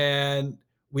drove and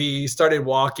we started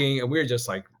walking, and we were just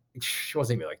like, she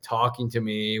wasn't even like talking to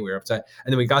me. We were upset.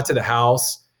 And then we got to the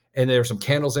house, and there were some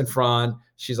candles in front.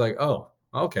 She's like, oh,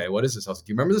 okay, what is this house?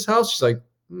 Do you remember this house? She's like,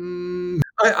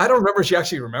 I don't remember if she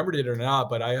actually remembered it or not,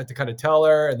 but I had to kind of tell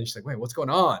her. And then she's like, wait, what's going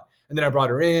on? And then I brought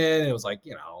her in, and it was like,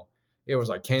 it was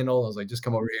like candle. I was like, just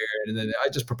come over here. And then I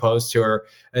just proposed to her.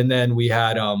 And then we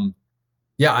had,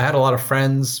 I had a lot of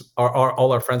friends.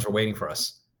 All our friends were waiting for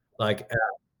us. Like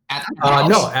at the house?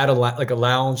 No, at a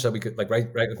lounge that we could right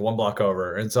like one block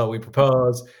over. And so we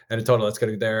proposed and I told her, let's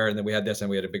go there. And then we had this and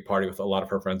we had a big party with a lot of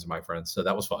her friends and my friends. So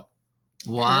that was fun.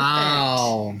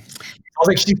 Wow. I was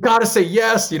like, she's got to say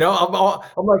yes. I'm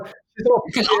like,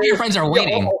 because all your friends are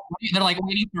waiting. They're like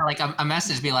waiting for like a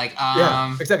message to be like,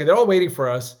 yeah, exactly. They're all waiting for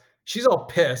us. She's all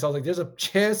pissed. I was like, there's a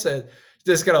chance that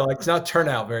this is gonna like not turn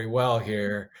out very well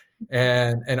here.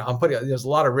 And there's a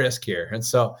lot of risk here. And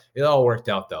so it all worked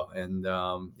out though. And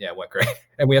yeah, it went great.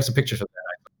 And we have some pictures of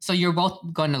that. So you're both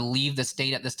going to leave the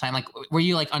state at this time? Like, were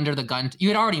you like under the gun? You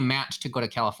had already matched to go to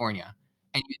California.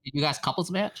 And you guys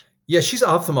couples match? Yeah, she's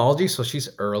ophthalmology, so she's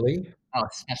early. Oh,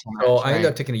 special match. So I ended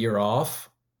up taking a year off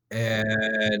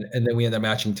and then we ended up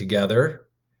matching together.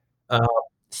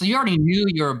 So you already knew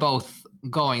you were both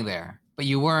going there, but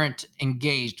you weren't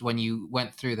engaged when you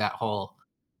went through that whole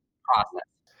process.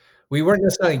 We weren't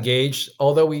necessarily engaged,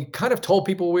 although we kind of told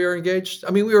people we were engaged.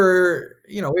 I mean, we were,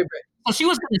 well, she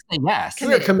was going to say yes. We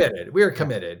were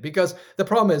committed because the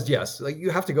problem is, yes, like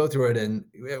you have to go through it, and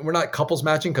we're not couples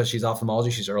matching because she's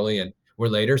ophthalmology, she's early, and we're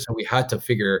later. So we had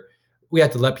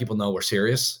to let people know we're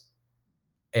serious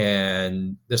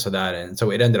and this or that. And so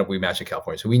it ended up we matched in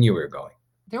California. So we knew we were going.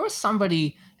 There was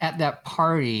somebody at that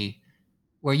party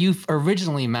where you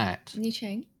originally met. Ni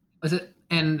Chang. Was it?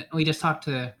 And we just talked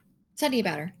to Sunny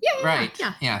about her. Yeah. Right.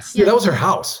 Yeah. Yes. Yeah, that was her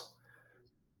house.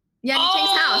 Yeah, Ni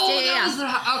Chang's house.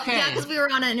 Yeah. Okay. Yeah, because we were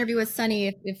on an interview with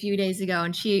Sunny a few days ago,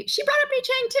 and she brought up Ni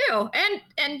Chang too,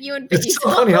 and you and Vicky. It's so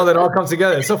funny how that all comes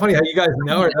together. It's so funny how you guys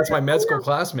know her. That's my med school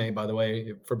classmate, by the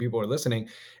way, for people who are listening.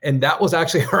 And that was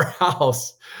actually her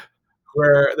house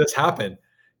where this happened.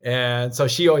 And so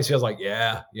she always feels like,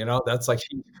 yeah, that's like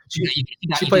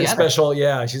she played a special,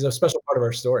 she's a special part of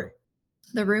our story.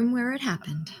 The room where it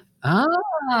happened.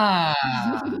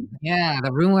 Yeah,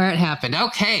 the room where it happened.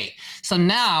 Okay, so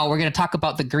now we're going to talk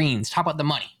about the greens, talk about the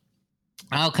money.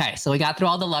 Okay, so we got through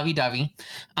all the lovey-dovey.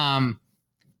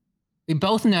 We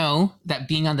both know that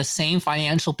being on the same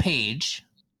financial page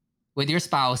with your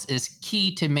spouse is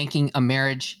key to making a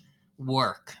marriage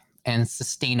work and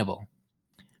sustainable.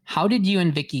 How did you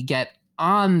and Vicky get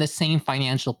on the same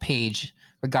financial page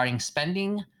regarding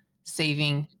spending,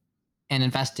 saving, and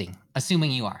investing,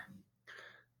 assuming you are?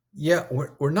 Yeah,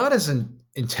 we're not as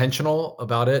intentional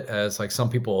about it as like some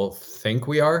people think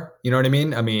we are. You know what I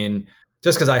mean? I mean,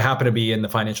 just because I happen to be in the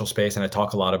financial space and I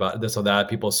talk a lot about this or that,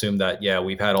 people assume that, yeah,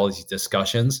 we've had all these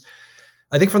discussions.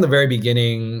 I think from the very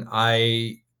beginning,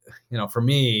 for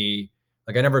me,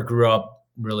 like I never grew up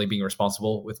really being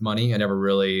responsible with money.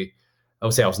 I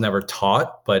would say I was never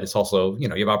taught, but it's also, you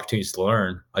have opportunities to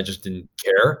learn. I just didn't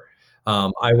care.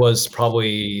 I was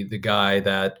probably the guy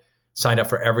that signed up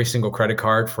for every single credit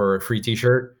card for a free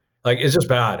t-shirt. Like, it's just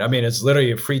bad. I mean, it's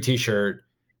literally a free t-shirt.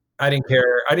 I didn't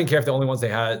care. I didn't care if the only ones they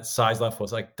had size left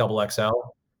was like XXL.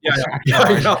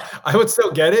 Yeah. I would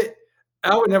still get it.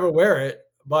 I would never wear it,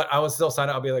 but I would still sign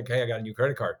up. I'll be like, hey, I got a new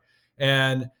credit card.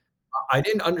 And I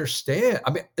didn't understand.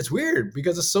 I mean, it's weird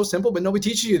because it's so simple, but nobody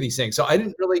teaches you these things. So I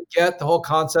didn't really get the whole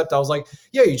concept. I was like,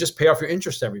 yeah, you just pay off your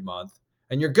interest every month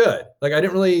and you're good. Like, I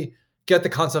didn't really get the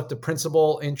concept of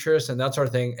principal, interest, and that sort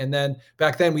of thing. And then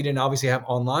back then we didn't obviously have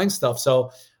online stuff.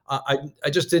 So I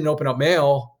just didn't open up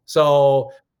mail.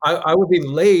 So I would be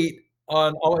late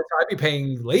on all my I'd be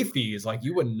paying late fees like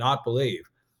you would not believe.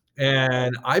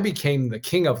 And I became the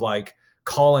king of like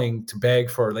calling to beg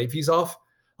for late fees off.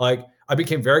 Like, I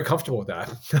became very comfortable with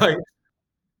that. Like,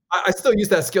 I still use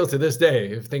that skill to this day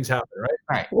if things happen,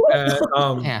 right? Right.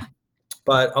 And, yeah.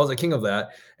 But I was a king of that.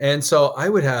 And so I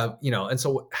would have, and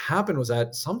so what happened was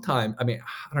that sometime, I mean,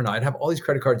 I don't know, I'd have all these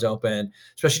credit cards open,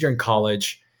 especially during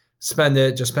college, spend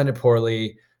it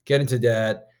poorly, get into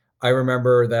debt. I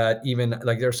remember that even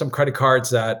like there are some credit cards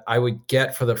that I would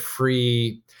get for the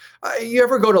free. You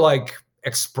ever go to like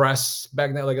Express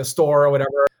back then, like a store or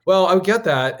whatever? Well, I would get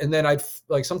that. And then I'd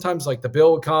like, sometimes like the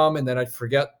bill would come and then I'd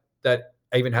forget that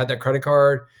I even had that credit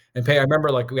card and pay. I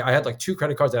remember like I had like 2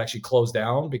 credit cards that actually closed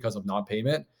down because of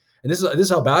non-payment. And this is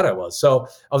how bad I was. So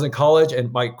I was in college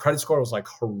and my credit score was like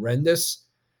horrendous.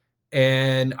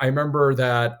 And I remember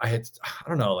that I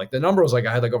don't know, like the number was like,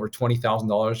 I had like over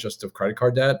 $20,000 just of credit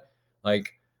card debt,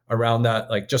 like around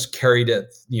that, like just carried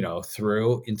it,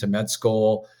 through into med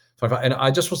school. And I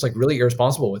just was like really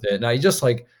irresponsible with it. And I just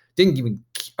like, I didn't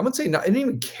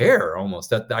even care almost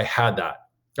that I had that.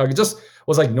 Like, it just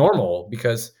was like normal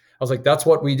because I was like, that's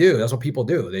what we do. That's what people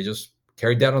do. They just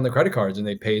carry debt on the credit cards and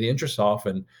they pay the interest off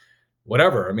and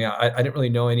whatever. I mean, I didn't really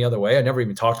know any other way. I never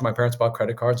even talked to my parents about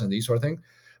credit cards and these sort of things.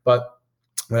 But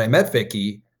when I met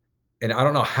Vicky, and I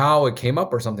don't know how it came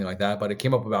up or something like that, but it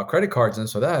came up about credit cards and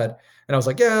so that. And I was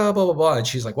like, yeah, blah, blah, blah. And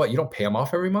she's like, what, you don't pay them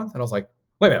off every month? And I was like,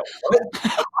 wait a minute, what?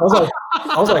 I was like,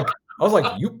 I was like, I was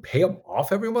like, you pay them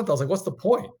off every month? I was like, what's the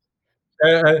point?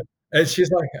 And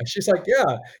she's like,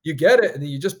 yeah, you get it, and then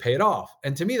you just pay it off.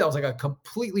 And to me, that was like a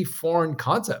completely foreign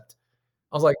concept.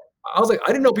 I was like I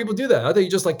didn't know people do that. I thought you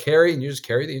just like carry and you just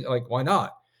carry the like, why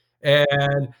not?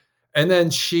 And and then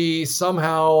she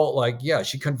somehow like, yeah,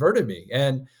 she converted me.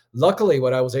 And luckily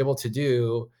what I was able to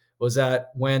do was that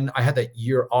when I had that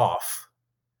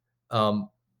um,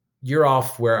 year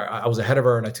off where I was ahead of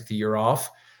her and I took the year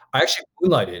off, I actually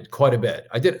moonlighted quite a bit.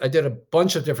 I did a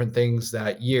bunch of different things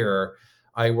that year.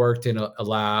 I worked in a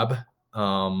lab.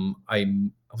 I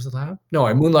was a lab? No,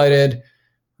 I moonlighted.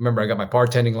 Remember, I got my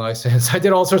bartending license. I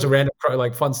did all sorts of random,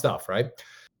 like fun stuff, right?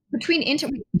 Between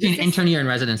Intern year and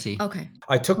residency. Okay.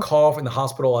 I took call in the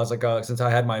hospital as like since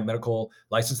I had my medical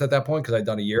license at that point because I'd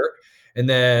done a year, and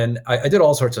then I did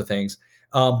all sorts of things.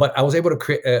 But I was able to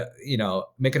create,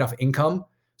 make enough income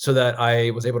so that I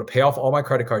was able to pay off all my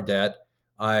credit card debt.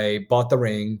 I bought the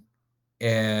ring,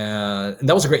 and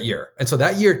that was a great year. And so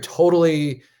that year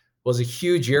totally was a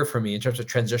huge year for me in terms of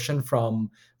transition from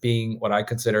being what I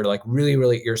considered like really,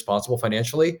 really irresponsible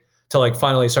financially to like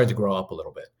finally starting to grow up a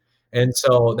little bit. And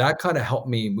so that kind of helped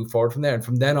me move forward from there. And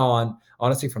from then on,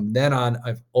 honestly, from then on,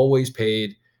 I've always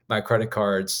paid my credit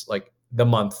cards like the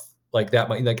month, like that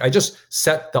money. Like I just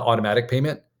set the automatic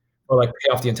payment or like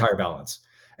pay off the entire balance.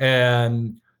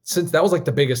 And since that was like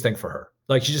the biggest thing for her,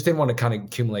 like she just didn't want to kind of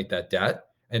accumulate that debt.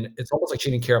 And it's almost like she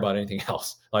didn't care about anything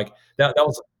else. Like that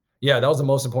was, yeah, that was the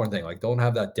most important thing. Like don't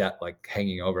have that debt like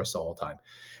hanging over us the whole time.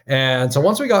 And so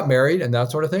once we got married and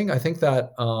that sort of thing, I think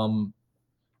that for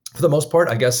the most part,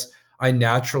 I guess I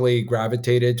naturally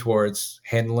gravitated towards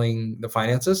handling the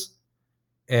finances.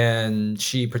 And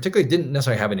she particularly didn't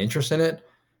necessarily have an interest in it.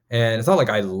 And it's not like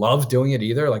I love doing it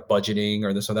either, like budgeting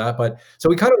or this or that. But so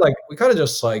we kind of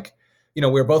just like, we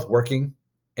were both working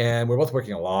and we're both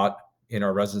working a lot in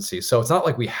our residency. So it's not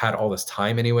like we had all this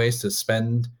time anyways to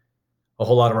spend a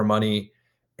whole lot of our money.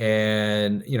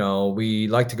 And, we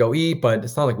like to go eat, but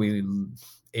it's not like we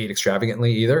ate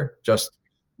extravagantly either. Just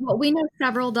Well, we know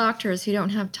several doctors who don't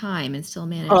have time and still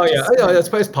manage. oh to yeah,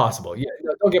 spend- it's possible. Yeah,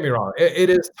 don't get me wrong. It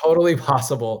is totally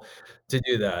possible to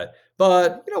do that.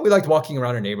 But we liked walking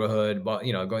around our neighborhood, but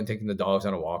going taking the dogs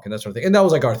on a walk and that sort of thing. And that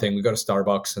was like our thing. We go to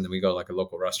Starbucks and then we go to like a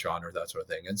local restaurant or that sort of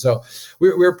thing. And so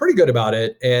we were pretty good about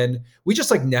it. And we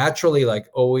just like naturally like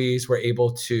always were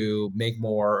able to make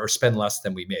more or spend less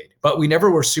than we made. But we never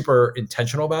were super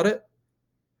intentional about it.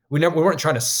 We weren't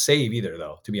trying to save either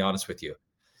though, to be honest with you.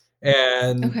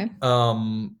 And Okay.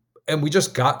 and we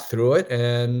just got through it.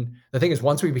 And the thing is,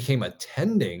 once we became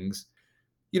attendings,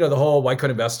 the whole white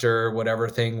coat investor, whatever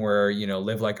thing where,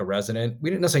 live like a resident, we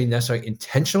didn't necessarily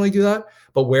intentionally do that,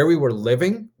 but where we were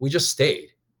living, we just stayed.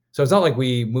 So it's not like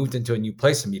we moved into a new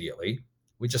place immediately.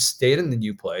 We just stayed in the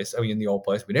new place. I mean, in the old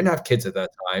place. We didn't have kids at that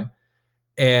time.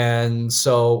 And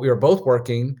so we were both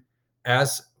working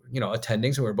as,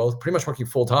 attendings, and we were both pretty much working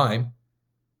full time.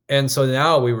 And so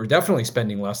now we were definitely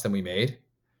spending less than we made.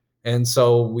 And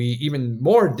so we even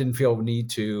more didn't feel the need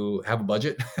to have a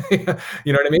budget.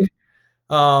 You know what I mean?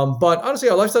 But honestly,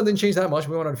 our lifestyle didn't change that much.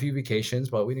 We went on a few vacations,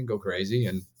 but we didn't go crazy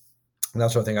and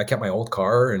that sort of thing. I kept my old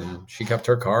car and she kept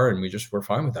her car and we just were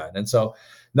fine with that. And so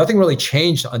nothing really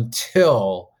changed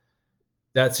until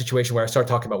that situation where I started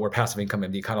talking about where passive income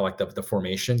and kind of like the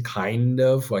formation, kind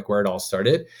of like where it all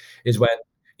started is when,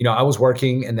 I was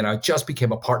working and then I just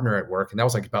became a partner at work. And that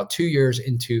was like about 2 years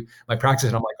into my practice.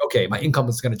 And I'm like, okay, my income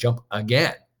is going to jump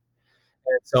again.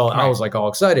 And so I was like all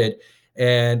excited.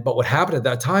 But what happened at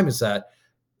that time is that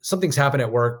something's happened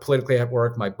at work, politically at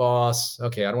work, my boss,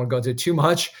 okay, I don't want to go into it too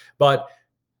much, but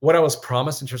what I was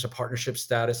promised in terms of partnership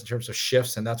status, in terms of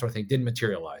shifts and that sort of thing didn't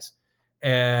materialize.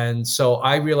 And so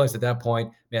I realized at that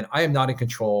point, man, I am not in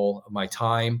control of my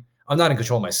time. I'm not in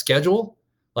control of my schedule.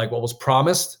 Like what was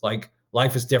promised, like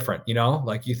life is different,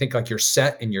 like you think like you're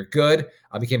set and you're good.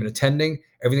 I became an attending,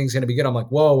 everything's going to be good. I'm like,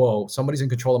 whoa, somebody's in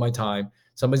control of my time.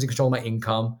 Somebody's in control of my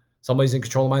income. Somebody's in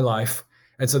control of my life.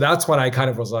 And so that's when I kind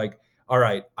of was like, all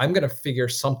right, I'm going to figure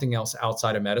something else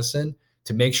outside of medicine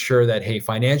to make sure that, hey,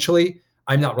 financially,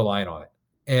 I'm not relying on it.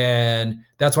 And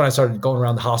that's when I started going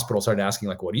around the hospital, started asking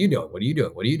like, what are you doing? What are you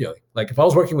doing? What are you doing? Like if I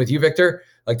was working with you, Victor,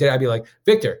 like I'd be like,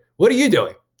 Victor, what are you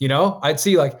doing? I'd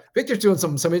see like Victor's doing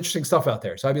some interesting stuff out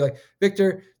there. So I'd be like,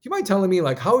 Victor, do you mind telling me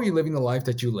like, how are you living the life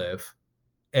that you live?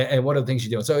 And what are the things you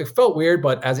do? So it felt weird,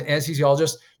 but as an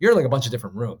anesthesiologist, you're in like a bunch of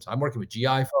different rooms. I'm working with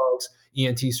GI folks,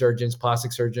 ENT surgeons,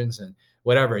 plastic surgeons, and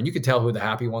whatever. And you could tell who the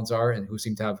happy ones are and who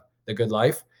seem to have the good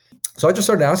life. So I just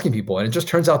started asking people, and it just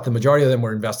turns out the majority of them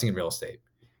were investing in real estate.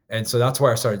 And so that's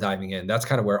where I started diving in. That's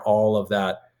kind of where all of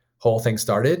that whole thing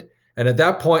started. And at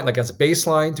that point, like as a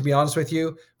baseline, to be honest with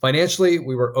you, financially,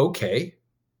 we were okay.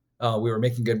 We were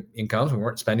making good incomes. We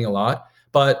weren't spending a lot.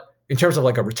 But in terms of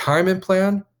like a retirement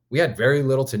plan, we had very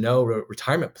little to no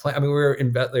retirement plan. I mean, we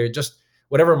were just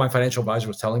whatever my financial advisor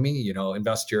was telling me,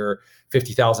 invest your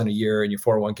 50,000 a year in your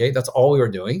 401k. That's all we were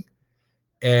doing.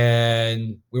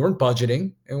 And we weren't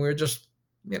budgeting, and we were just,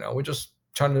 we're just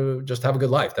trying to just have a good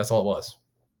life. That's all it was.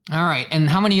 All right. And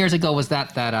how many years ago was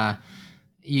that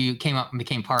you came up and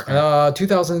became partner?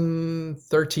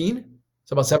 2013.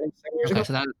 So about 7 years ago.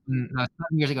 So that was 7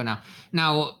 years ago now.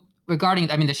 Now, regarding,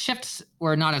 I mean, the shifts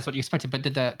were not as what you expected, but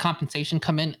did the compensation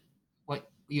come in what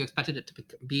you expected it to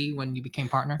be when you became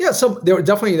partner? Yeah, so there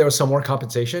was some more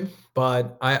compensation,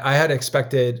 but I had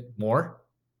expected more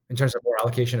in terms of more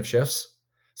allocation of shifts.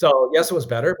 So yes, it was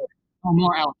better. Or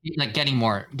more like getting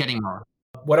more.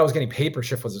 What I was getting paid per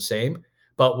shift was the same,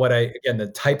 but again, the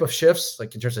type of shifts,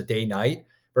 like in terms of day, night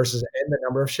versus and the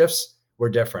number of shifts were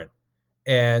different.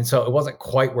 And so it wasn't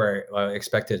quite where I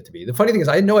expected it to be. The funny thing is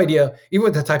I had no idea, even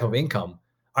with the type of income,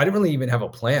 I didn't really even have a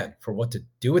plan for what to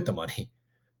do with the money.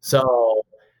 So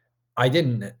I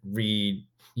didn't read,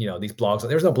 these blogs.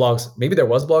 There was no blogs. Maybe there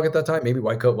was a blog at that time. Maybe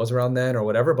White Coat was around then or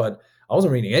whatever, but I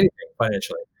wasn't reading anything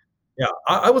financially. Yeah,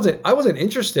 I wasn't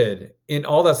interested in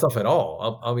all that stuff at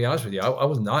all. I'll be honest with you. I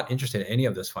was not interested in any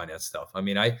of this finance stuff. I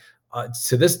mean,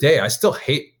 to this day, I still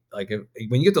hate like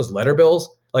when you get those letter bills,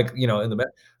 like in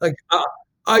the like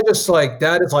I just like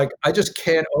that is like I just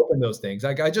can't open those things.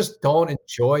 Like I just don't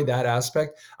enjoy that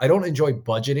aspect. I don't enjoy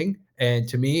budgeting. And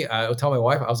to me, I would tell my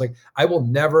wife, I was like, I will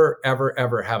never, ever,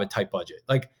 ever have a tight budget.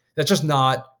 Like that's just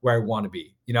not where I want to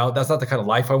be. That's not the kind of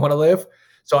life I want to live.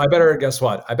 So I better, guess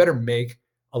what? I better make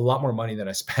a lot more money than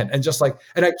I spend. And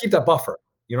I keep that buffer.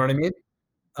 You know what I mean?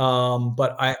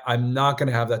 But I'm not going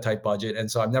to have that tight budget.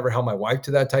 And so I've never held my wife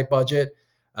to that tight budget.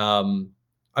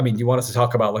 I mean, do you want us to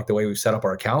talk about like the way we've set up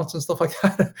our accounts and stuff like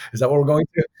that? Is that what we're going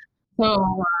to?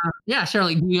 So yeah, sure.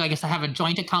 Like, do you, I guess, have a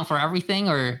joint account for everything,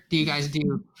 or do you guys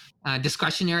do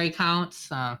discretionary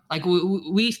accounts? Like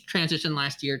we transitioned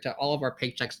last year to all of our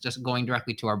paychecks just going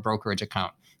directly to our brokerage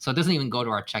account, so it doesn't even go to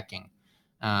our checking,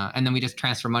 and then we just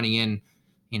transfer money in,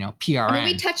 PRN. I mean,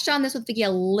 we touched on this with Vicky a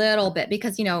little bit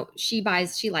because she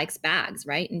likes bags,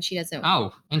 right? And she doesn't.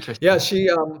 Oh, interesting. Yeah,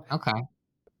 she. Okay.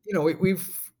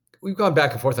 We've gone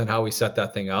back and forth on how we set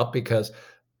that thing up because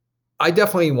I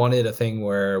definitely wanted a thing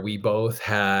where we both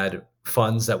had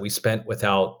funds that we spent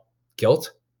without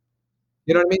guilt.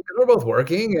 You know what I mean? 'Cause we're both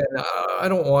working, and I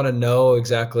don't want to know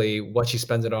exactly what she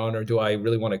spends it on, or do I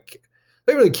really want to?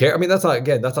 I really care. I mean, that's not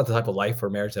the type of life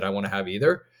or marriage that I want to have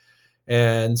either.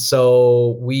 And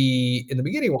so in the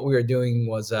beginning, what we were doing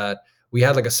was that we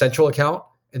had like a central account,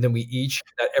 and then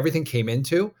that everything came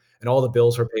into, and all the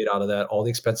bills were paid out of that, all the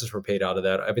expenses were paid out of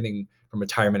that, everything from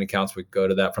retirement accounts would go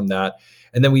to that from that.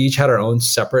 And then we each had our own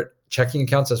separate checking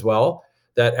accounts as well,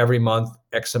 that every month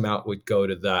X amount would go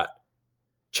to that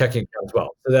checking account as well.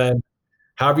 So then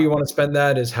however you want to spend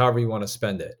that is however you want to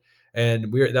spend it.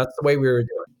 And that's the way we were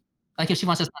doing. Like if she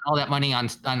wants to spend all that money on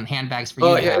handbags for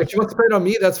Oh, you. yeah, if she wants to spend it on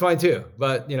me, that's fine too.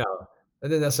 But it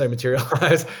didn't necessarily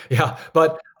materialize. Yeah.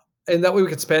 And that way we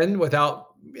could spend without,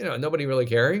 nobody really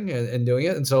caring and doing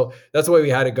it. And so that's the way we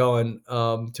had it going.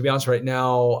 To be honest, right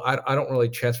now, I don't really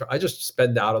transfer. I just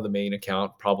spend out of the main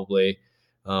account probably.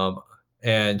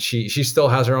 And she still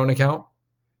has her own account.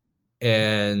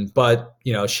 But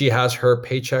she has her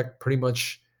paycheck pretty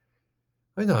much.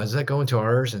 I know. Is that going to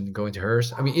ours and going to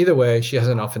hers? I mean, either way, she has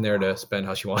enough in there to spend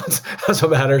how she wants. That's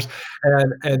what matters.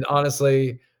 And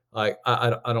honestly, like I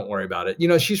don't worry about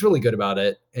it. She's really good about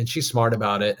it, and she's smart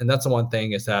about it. And that's the one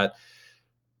thing is that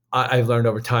I've learned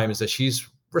over time is that she's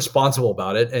responsible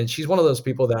about it, and she's one of those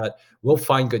people that will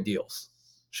find good deals.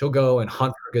 She'll go and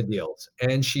hunt for good deals,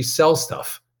 and she sells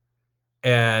stuff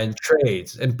and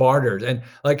trades and barters, and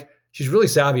like she's really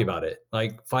savvy about it.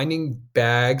 Like finding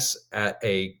bags at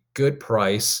a good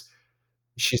price.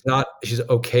 She's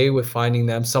okay with finding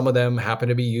them. Some of them happen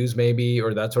to be used maybe,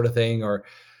 or that sort of thing,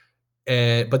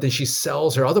 but then she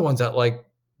sells her other ones at like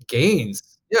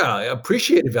gains. Yeah,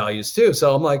 appreciated values too.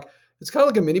 So I'm like, it's kind of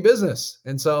like a mini business.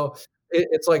 And so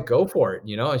it's like, go for it,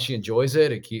 and she enjoys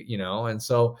it. And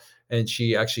so, and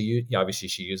she actually, obviously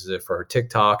she uses it for her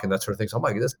TikTok and that sort of thing. So I'm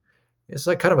like, it's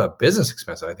like kind of a business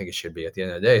expense. I think it should be at the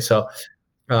end of the day. So,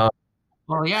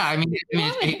 well, yeah, I mean,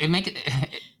 it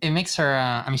makes her.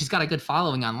 I mean, she's got a good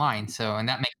following online, and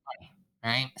that makes money,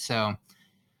 right? So,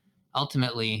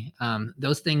 ultimately,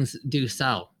 those things do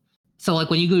sell. So, like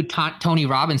when you go Tony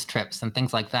Robbins trips and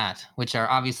things like that, which are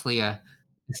obviously a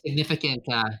significant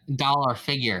dollar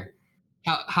figure,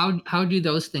 how do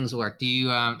those things work? Do you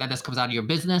that just comes out of your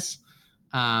business?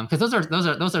 Because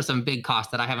those are some big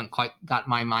costs that I haven't quite got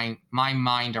my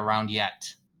mind around yet.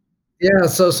 Yeah,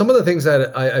 so some of the things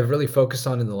that I've really focused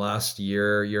on in the last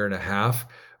year and a half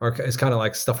is kind of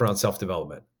like stuff around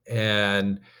self-development,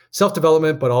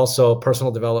 but also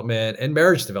personal development and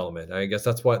marriage development. I guess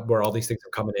that's where all these things are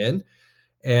coming in.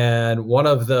 And one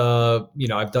of the,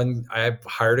 I've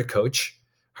hired a coach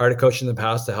in the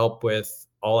past to help with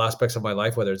all aspects of my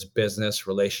life, whether it's business,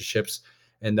 relationships,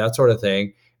 and that sort of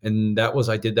thing. And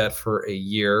I did that for a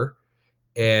year,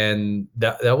 and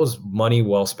that was money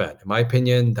well spent. In my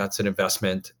opinion, that's an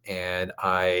investment, and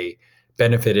I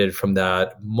benefited from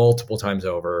that multiple times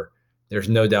over. There's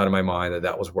no doubt in my mind that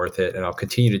that was worth it, and I'll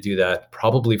continue to do that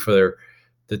probably for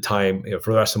the time,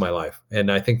 for the rest of my life.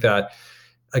 And I think that,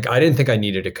 like, I didn't think I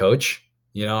needed a coach.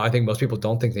 I think most people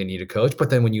don't think they need a coach,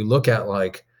 but then when you look at,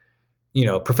 like,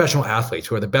 professional athletes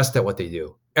who are the best at what they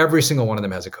do, every single one of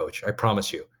them has a coach. I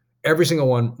promise you. Every single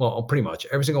one, well, pretty much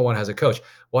every single one has a coach.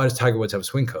 Why does Tiger Woods have a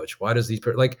swing coach? Why does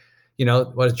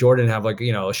why does Jordan have, like,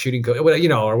 a shooting coach,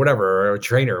 or whatever, or a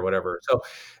trainer or whatever? So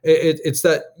it's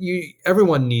that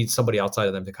everyone needs somebody outside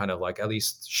of them to kind of, like, at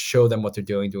least show them what they're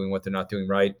doing what they're not doing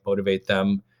right, motivate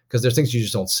them, because there's things you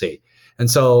just don't see. And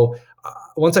so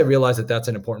once I realized that that's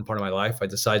an important part of my life, I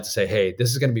decided to say, hey, this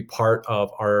is going to be part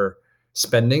of our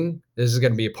spending. This is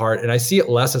going to be a part, and I see it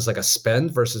less as like a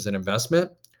spend versus an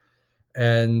investment.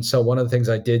 And so one of the things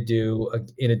I did do,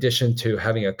 in addition to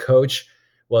having a coach,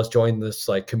 was join this,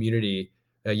 like, community.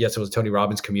 Yes, it was a Tony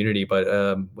Robbins community, but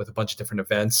with a bunch of different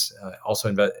events.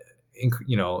 Also,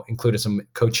 included some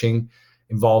coaching,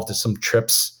 involved some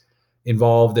trips,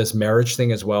 involved this marriage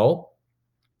thing as well.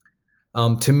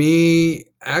 To me,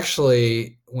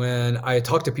 actually, when I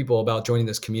talk to people about joining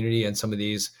this community and some of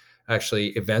these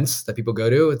actually events that people go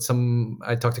to,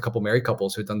 I talked to a couple married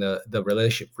couples who'd done the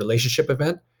relationship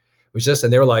event,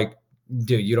 and they were like,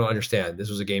 dude, you don't understand. This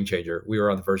was a game changer. We were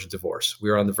on the verge of divorce. We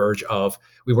were on the verge of,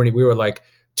 we were like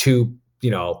two,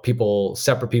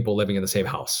 separate people living in the same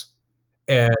house.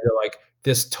 And they're like,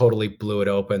 this totally blew it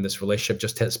open. This relationship,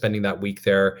 just spending that week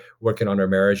there, working on our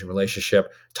marriage and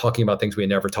relationship, talking about things we had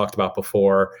never talked about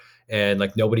before. And,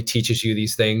 like, nobody teaches you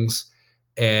these things,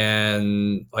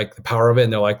 and, like, the power of it.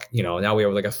 And they're like, now we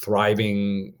have, like, a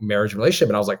thriving marriage relationship.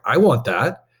 And I was like, I want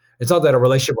that. It's not that a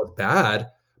relationship was bad,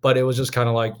 but it was just kind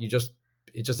of like, it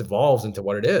just evolves into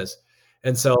what it is.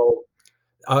 And so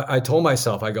I told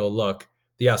myself, I go, look,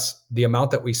 yes, the amount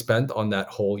that we spent on that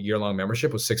whole year-long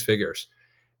membership was 6 figures.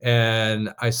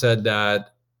 And I said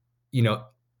that,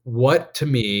 what to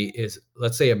me is,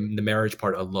 let's say, the marriage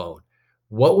part alone,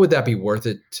 what would that be worth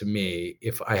it to me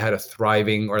if I had a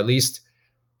thriving, or at least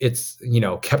it's,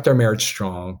 kept our marriage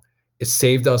strong. It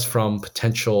saved us from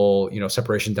potential,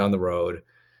 separation down the road.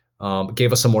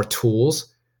 Gave us some more tools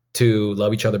to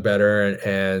love each other better,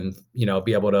 and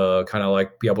be able to kind of,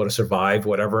 like, be able to survive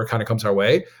whatever kind of comes our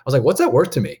way. I was like, what's that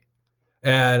worth to me?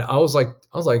 And I was like,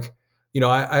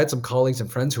 I had some colleagues and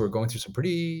friends who were going through some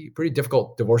pretty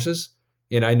difficult divorces,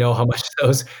 and I know how much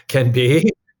those can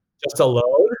be just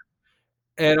alone.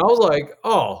 And I was like,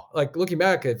 oh, like, looking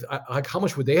back at, like, how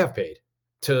much would they have paid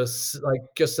to, like,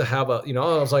 just to have I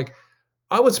was like,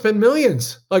 I would spend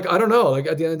millions, like, I don't know, like,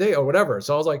 at the end of the day or whatever.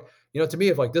 So I was like, to me,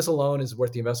 if, like, this alone is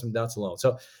worth the investment, that's alone.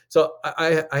 So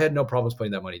I had no problems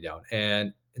putting that money down.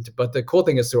 But the cool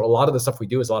thing is, through a lot of the stuff we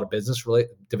do is a lot of business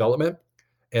related development,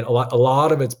 and a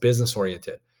lot of it's business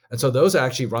oriented. And so those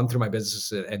actually run through my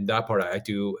business, and that part I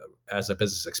do as a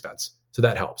business expense. So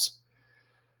that helps.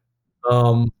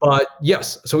 But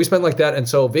yes, so we spent like that. And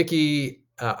so Vicky,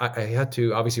 I had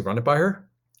to obviously run it by her.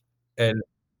 And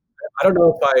I don't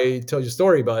know if I told you the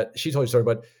story, but she told you the story.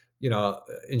 But,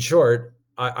 in short,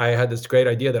 I had this great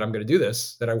idea that I'm going to do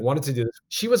this, that I wanted to do this.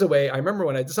 She was away. I remember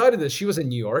when I decided this, she was in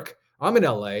New York. I'm in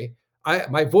LA.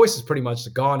 My voice is pretty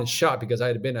much gone and shot because I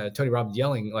had been at Tony Robbins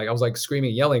yelling. Like, I was, like, screaming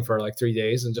and yelling for like 3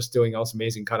 days and just doing all this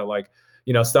amazing kind of, like,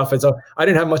 stuff. And so I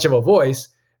didn't have much of a voice.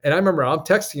 And I remember I'm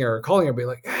texting her or calling her, being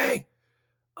like, hey,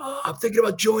 I'm thinking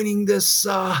about joining this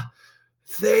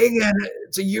thing, and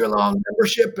it's a year-long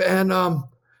membership, and I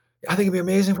think it'd be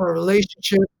amazing for our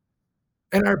relationship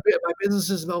and my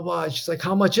businesses, blah, blah. She's like,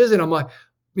 how much is it? I'm like,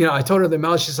 I told her the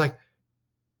amount. She's like,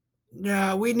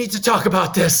 yeah, we need to talk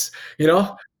about this,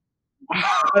 I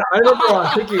remember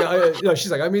thinking,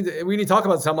 she's like, I mean, we need to talk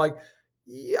about this. I'm like,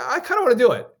 yeah, I kind of want to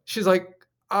do it. She's like,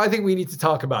 I think we need to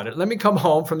talk about it. Let me come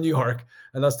home from New York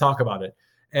and let's talk about it.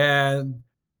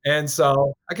 And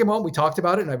so I came home, we talked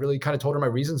about it, and I really kind of told her my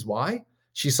reasons why.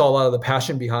 She saw a lot of the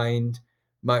passion behind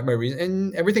my reason,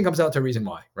 and everything comes out to a reason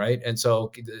why, right? And so,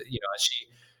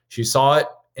 she saw it,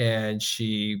 and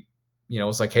she,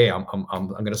 was like, hey, I'm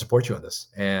going to support you on this.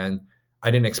 And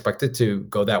I didn't expect it to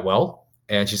go that well,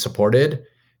 and she supported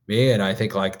me. And I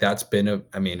think like that's been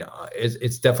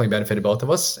it's definitely benefited both of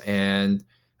us, and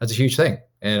that's a huge thing.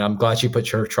 And I'm glad she put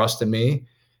her trust in me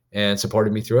and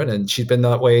supported me through it. And she's been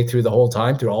that way through the whole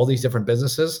time, through all these different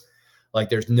businesses. Like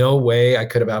there's no way I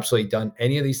could have absolutely done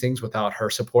any of these things without her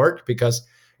support, because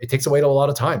it takes away a lot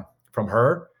of time from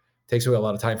her, takes away a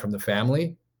lot of time from the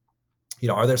family.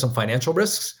 Are there some financial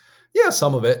risks? Yeah,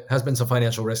 some of it has been some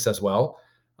financial risks as well.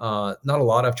 Not a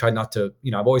lot. I've tried not to,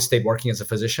 I've always stayed working as a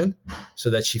physician so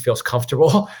that she feels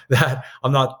comfortable that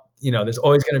I'm not, there's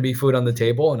always going to be food on the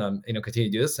table, and I'm, continue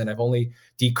to do this. And I've only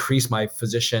decreased my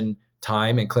physician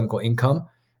time and clinical income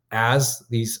as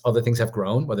these other things have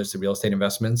grown, whether it's the real estate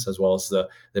investments as well as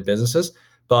the businesses.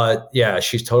 But yeah,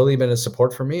 she's totally been a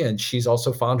support for me, and she's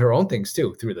also found her own things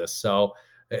too through this. So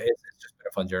it's just been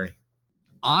a fun journey.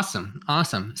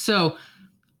 Awesome. So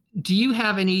do you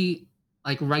have any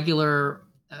like regular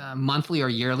monthly or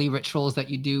yearly rituals that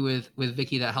you do with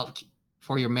Vicky that helped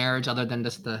for your marriage, other than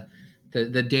just the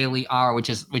daily hour, which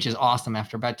is awesome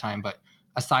after bedtime? But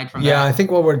aside from that, I think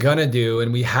what we're gonna do,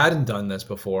 and we hadn't done this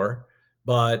before,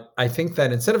 but I think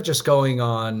that instead of just going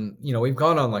on, we've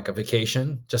gone on like a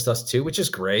vacation, just us two, which is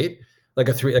great, like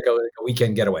a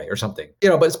weekend getaway or something,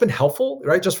 but it's been helpful,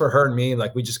 right? Just for her and me,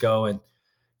 like we just go and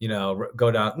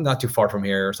go down not too far from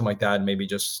here or something like that, and maybe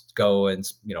just go and,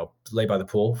 lay by the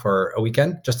pool for a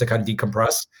weekend just to kind of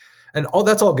decompress, and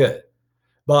that's all good.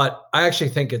 But I actually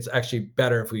think it's actually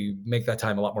better if we make that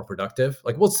time a lot more productive.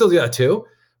 Like we'll still do that too,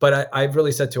 but I've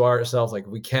really said to ourselves, like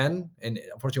we can, and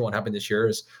unfortunately won't happen this year,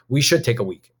 is we should take a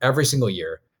week every single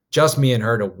year, just me and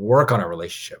her, to work on our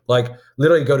relationship. Like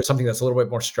literally go to something that's a little bit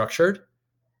more structured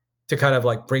to kind of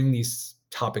like bring these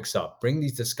topics up, bring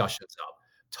these discussions up,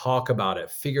 talk about it,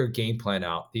 figure a game plan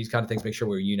out, these kind of things, make sure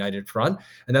we're united front.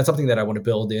 And that's something that I want to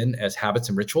build in as habits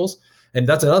and rituals. And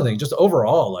that's another thing, just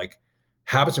overall, like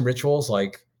habits and rituals,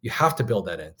 like you have to build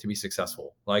that in to be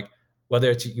successful. Like whether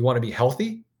it's you want to be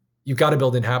healthy, you've got to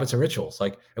build in habits and rituals.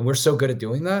 Like, and we're so good at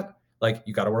doing that. Like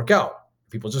you got to work out.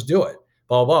 People just do it,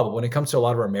 blah, blah, blah. But when it comes to a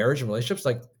lot of our marriage and relationships,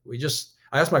 like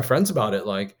I asked my friends about it,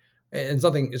 like, and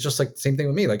something, it's just like the same thing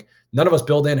with me. Like none of us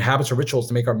build in habits or rituals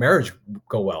to make our marriage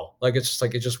go well. Like, we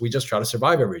just try to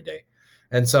survive every day.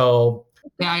 And so,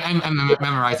 yeah, I'm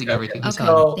memorizing everything. Okay.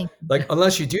 So like,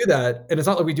 unless you do that, and it's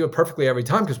not like we do it perfectly every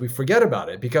time because we forget about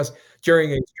it, because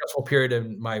during a stressful period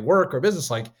in my work or business,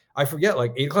 like I forget,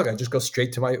 like 8:00, I just go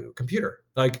straight to my computer.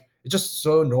 Like it's just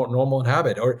so normal and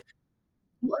habit. Or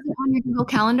Was it on your Google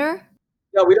Calendar?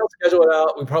 no, we don't schedule it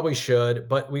out. We probably should,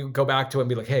 but we go back to it and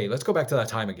be like, hey, let's go back to that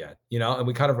time again, and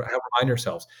we kind of remind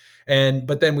ourselves.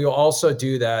 But then we'll also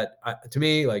do that. To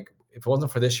me, like if it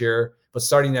wasn't for this year, but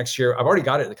starting next year, I've already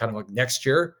got it kind of like next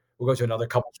year, we'll go to another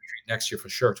couples retreat next year for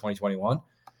sure, 2021.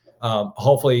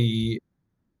 Hopefully.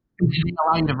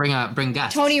 Allowing to bring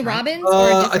guests. Tony right? Robbins?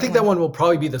 I think that one will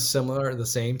probably be the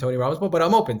same Tony Robbins, but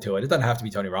I'm open to it. It doesn't have to be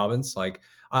Tony Robbins. Like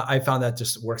I found that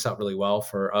just works out really well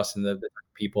for us and the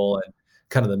people and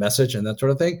kind of the message and that sort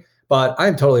of thing. But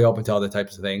I'm totally open to other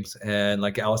types of things. And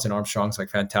like Alison Armstrong's like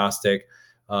fantastic.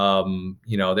 There are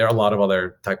a lot of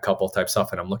other couple type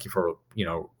stuff, and I'm looking for,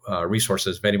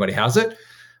 resources if anybody has it.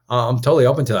 I'm totally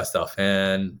open to that stuff,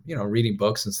 and, reading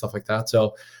books and stuff like that.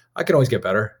 So I can always get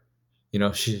better.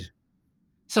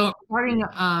 So regarding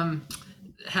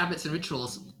habits and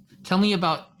rituals, tell me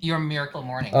about your miracle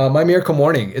morning. My miracle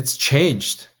morning, it's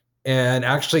changed. And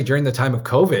actually during the time of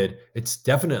COVID, it's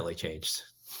definitely changed.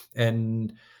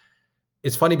 And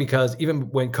it's funny because even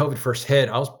when COVID first hit,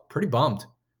 I was pretty bummed.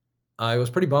 I was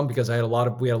pretty bummed because we had a lot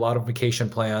of vacation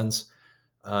plans.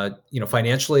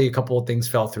 Financially, a couple of things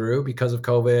fell through because of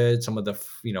COVID, some of the,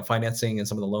 financing and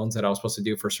some of the loans that I was supposed to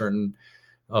do for certain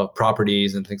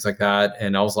properties and things like that.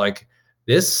 And I was like,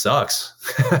 this sucks.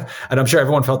 And I'm sure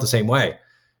everyone felt the same way.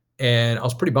 And I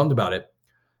was pretty bummed about it.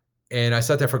 And I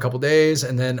sat there for a couple of days,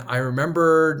 and then I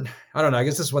remembered, I don't know, I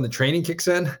guess this is when the training kicks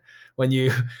in, when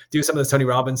you do some of the Tony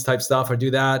Robbins type stuff or do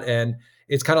that. And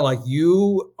it's kind of like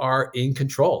you are in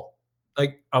control,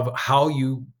 like of how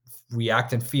you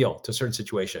react and feel to a certain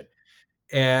situation.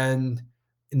 And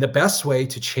the best way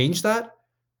to change that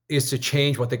is to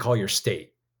change what they call your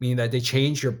state, meaning that they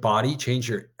change your body, change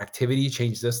your activity,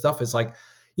 change this stuff. It's like,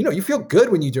 you feel good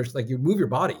when you just like you move your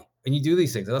body and you do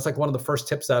these things. And that's like one of the first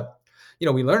tips that,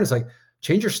 we learn is like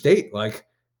change your state. Like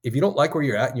if you don't like where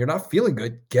you're at and you're not feeling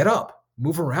good, get up,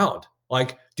 move around,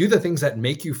 like do the things that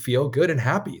make you feel good and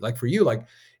happy. Like for you, like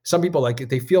some people, like if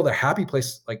they feel their happy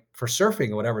place, like for surfing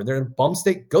or whatever, they're in a bum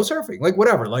state, go surfing, like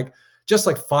whatever, like just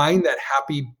like find that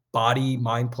happy body,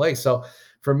 mind place. So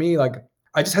for me, like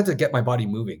I just had to get my body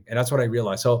moving. And that's what I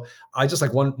realized. So I just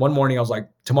like one morning, I was like,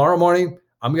 tomorrow morning,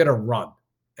 I'm going to run.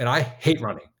 And I hate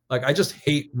running. Like I just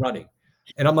hate running.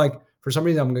 And I'm like, for some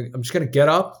reason, I'm just going to get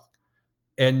up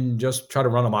and just try to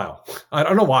run a mile. I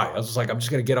don't know why. I was just like, I'm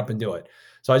just going to get up and do it.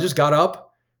 So I just got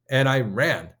up and I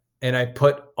ran and I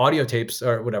put audio tapes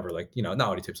or whatever, like, not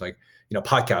audio tapes, like,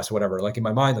 podcasts or whatever, like in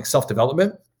my mind, like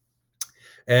self-development.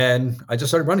 And I just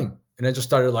started running and I just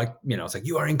started like, it's like,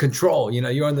 you are in control,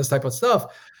 you're on this type of stuff.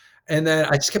 And then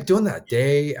I just kept doing that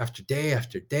day after day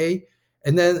after day.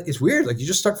 And then it's weird. Like you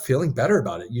just start feeling better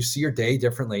about it. You see your day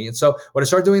differently. And so what I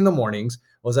started doing in the mornings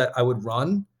was that I would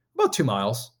run about 2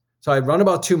 miles. So I'd run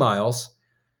about 2 miles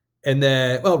and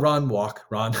then, run, walk,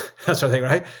 run, that sort of thing,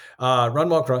 right? Run,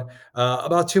 walk, run,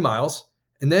 about 2 miles.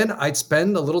 And then I'd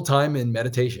spend a little time in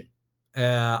meditation.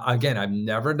 Again, I've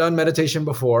never done meditation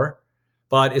before,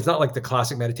 but it's not like the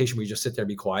classic meditation where you just sit there and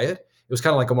be quiet. It was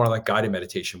kind of like a more like guided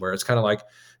meditation where it's kind of like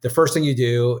the first thing you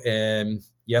do. And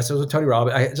yes, it was with Tony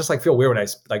Robbins. I just like feel weird when I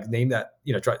like name that,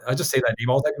 I just say that name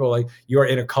all the time. People are like, you are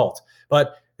in a cult,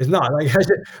 but it's not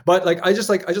like, I just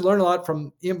learned a lot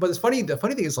from him. But it's funny. The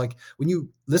funny thing is like when you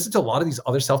listen to a lot of these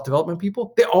other self-development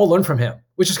people, they all learn from him,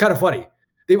 which is kind of funny.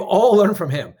 They've all learned from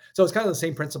him. So it's kind of the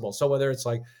same principle. So whether it's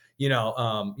like,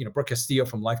 Brooke Castillo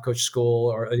from Life Coach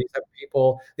School or these type of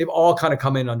people, they've all kind of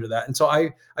come in under that. And so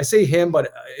I say him,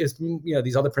 but it's,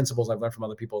 these other principles I've learned from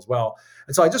other people as well.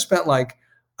 And so I just spent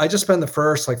the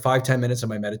first like 5-10 minutes of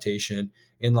my meditation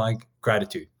in like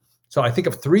gratitude. So I think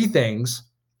of 3 things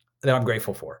that I'm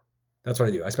grateful for. That's what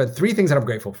I do. I spend 3 things that I'm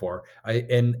grateful for.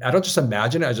 And I don't just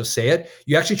imagine it, I just say it.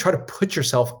 You actually try to put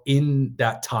yourself in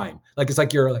that time. Like it's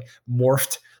like you're like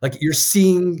morphed, like you're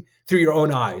seeing through your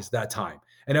own eyes that time.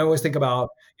 And I always think about,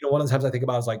 one of the times I think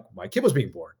about is like my kid was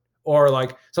being born or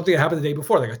like something that happened the day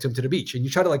before, like I took him to the beach, and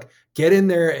you try to like get in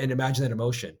there and imagine that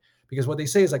emotion. Because what they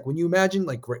say is like, when you imagine,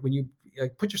 like when you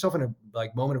like put yourself in a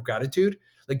like moment of gratitude,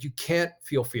 like you can't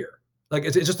feel fear. Like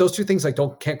it's just those 2 things like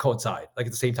can't coincide, like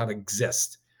at the same time,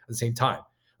 exist at the same time.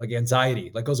 Like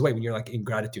anxiety like goes away when you're like in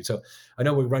gratitude. So I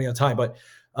know we're running out of time, but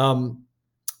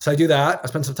so I do that. I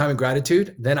spend some time in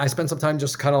gratitude. Then I spend some time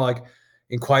just kind of like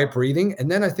in quiet breathing. And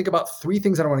then I think about 3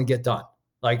 things that I want to get done.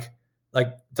 Like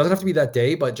doesn't have to be that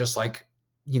day, but just like,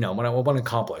 what I want to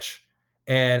accomplish.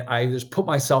 And I just put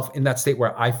myself in that state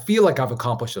where I feel like I've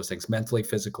accomplished those things mentally,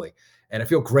 physically, and I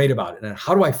feel great about it. And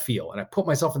how do I feel? And I put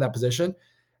myself in that position.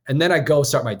 And then I go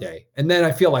start my day. And then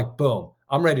I feel like, boom,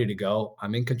 I'm ready to go.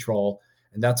 I'm in control.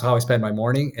 And that's how I spend my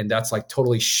morning. And that's like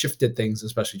totally shifted things,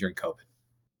 especially during COVID.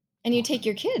 And you take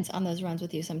your kids on those runs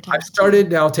with you sometimes. I've started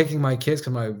now taking my kids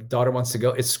because my daughter wants to go.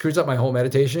 It screws up my whole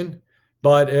meditation,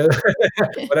 but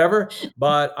whatever.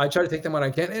 But I try to take them when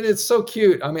I can. And it's so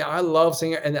cute. I mean, I love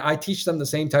seeing it. And I teach them the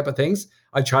same type of things.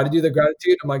 I try to do the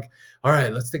gratitude. I'm like, all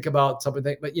right, let's think about something.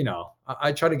 But,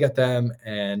 I try to get them.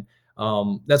 And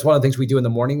that's one of the things we do in the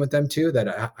morning with them too, that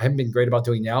I haven't been great about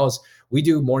doing now, is we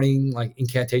do morning like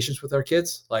incantations with our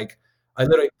kids. Like I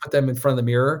literally put them in front of the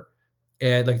mirror.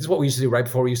 And like, this is what we used to do right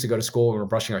before we used to go to school when we were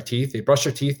brushing our teeth. They brush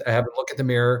their teeth. I have them look at the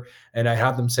mirror and I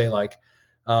have them say like,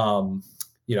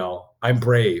 I'm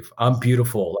brave. I'm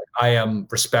beautiful. Like, I am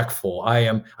respectful.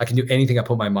 I can do anything I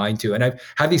put my mind to. And I've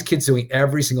had these kids doing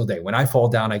every single day. When I fall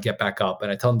down, I get back up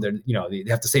and I tell them they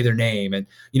have to say their name and,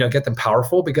 get them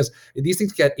powerful, because these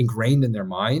things get ingrained in their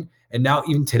mind. And now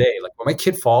even today, like when my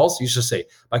kid falls, you just say,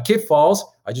 my kid falls,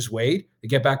 I just wait, they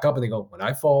get back up and they go, when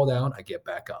I fall down, I get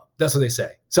back up. That's what they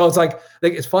say. So it's like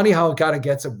it's funny how it kind of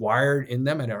gets wired in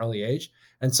them at an early age.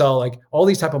 And so like all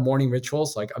these type of morning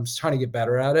rituals, like I'm just trying to get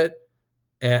better at it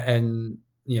and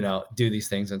do these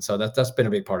things. And so that's been a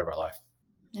big part of our life.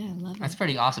 Yeah, I love it. That's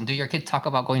pretty awesome. Do your kids talk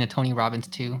about going to Tony Robbins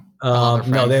too?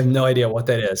 No, they have no idea what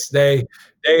that is. They've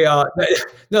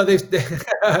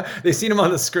seen him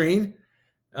on the screen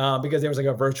because there was like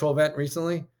a virtual event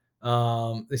recently.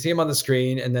 They see him on the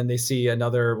screen and then they see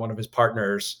another one of his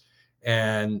partners,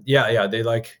 and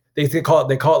they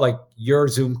call it like your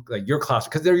Zoom, like your class,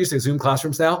 because they're used to Zoom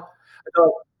classrooms now.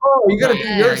 Like, oh, you got to do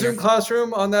your Zoom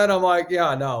classroom on that? I'm like,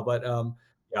 yeah, no, but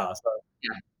yeah. So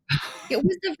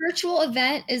Was the virtual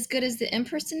event as good as the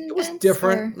in-person it was events,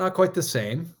 different, or? not quite the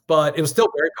same, but it was still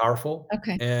very powerful.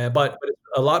 Okay. But it's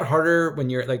a lot harder when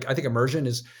you're like, I think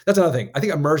that's another thing. I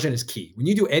think immersion is key. When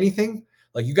you do anything,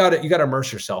 like you got to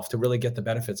immerse yourself to really get the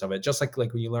benefits of it. Just like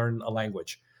when you learn a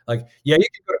language, like, yeah, you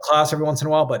can go to class every once in a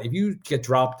while, but if you get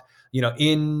dropped,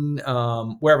 in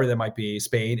wherever that might be,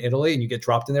 Spain, Italy, and you get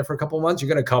dropped in there for a couple of months, you're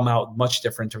going to come out much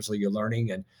different in terms of your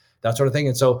learning and that sort of thing.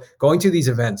 And so going to these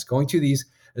events,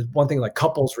 is one thing, like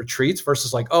couples retreats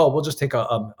versus like, oh, we'll just take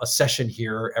a session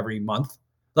here every month.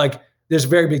 Like there's a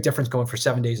very big difference going for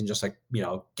 7 days and just like,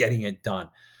 getting it done.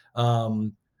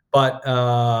 But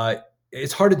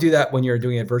it's hard to do that when you're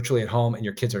doing it virtually at home and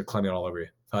your kids are climbing all over you.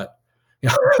 But,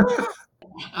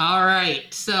 All right.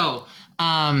 So,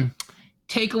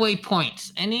 takeaway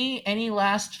points. Any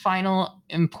last final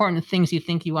important things you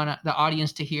think you want the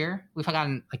audience to hear? We've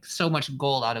gotten like so much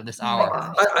gold out of this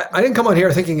hour. I didn't come on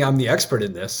here thinking I'm the expert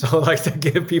in this. So like to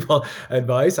give people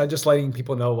advice, I'm just letting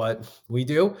people know what we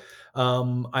do.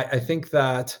 I think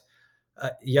that,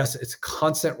 yes, it's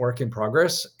constant work in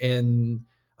progress. And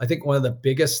I think one of the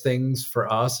biggest things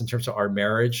for us in terms of our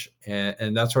marriage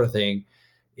and that sort of thing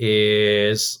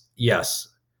is, yes,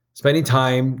 spending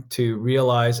time to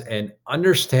realize and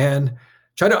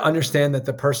try to understand that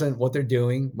the person, what they're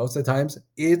doing most of the times,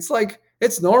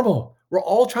 it's normal. We're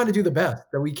all trying to do the best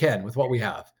that we can with what we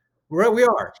have. We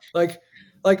are like,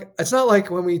 it's not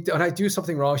like when I do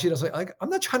something wrong, she does like, I'm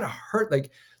not trying to hurt.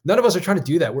 Like none of us are trying to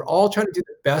do that. We're all trying to do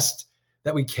the best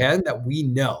that we can, that we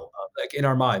know, like in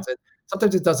our minds. And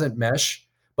sometimes it doesn't mesh,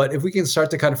 but if we can start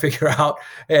to kind of figure out,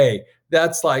 hey,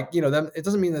 that's like, them, it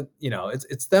doesn't mean that,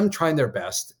 it's them trying their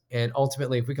best. And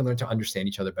ultimately, if we can learn to understand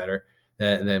each other better,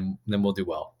 then we'll do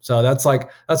well. So that's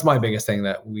my biggest thing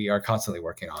that we are constantly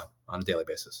working on a daily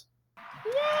basis.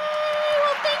 Yay!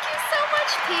 Well, thank you so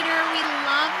much, Peter. We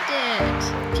loved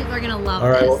it. People are going to love this. All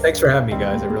right. Well, thanks for having me,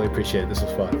 guys. I really appreciate it. This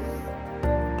was fun.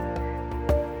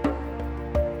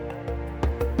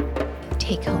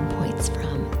 Take-home points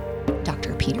from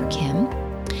Dr. Peter Kim.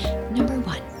 Number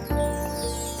 1.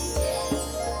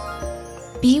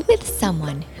 Be with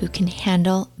someone who can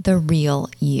handle the real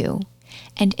you.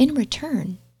 And in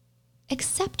return,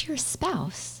 accept your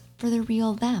spouse for the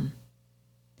real them.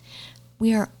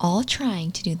 We are all trying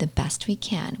to do the best we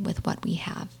can with what we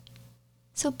have.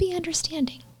 So be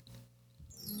understanding.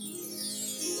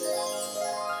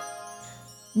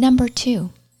 Number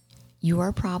 2,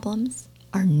 your problems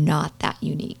are not that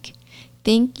unique.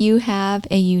 Think you have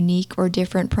a unique or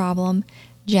different problem?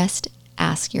 Just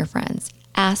ask your friends,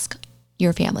 ask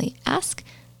your family, ask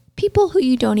people who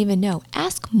you don't even know,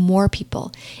 ask more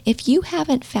people. If you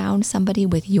haven't found somebody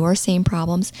with your same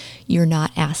problems, you're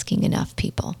not asking enough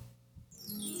people.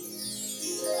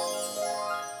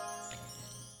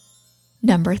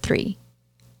 Number 3,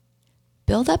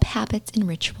 build up habits and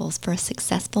rituals for a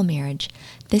successful marriage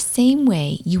the same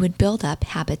way you would build up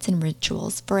habits and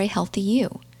rituals for a healthy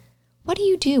you. What do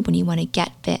you do when you want to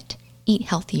get fit, eat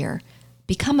healthier,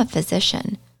 become a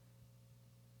physician?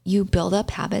 You build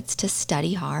up habits to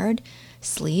study hard,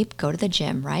 sleep, go to the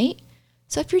gym, right?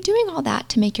 So if you're doing all that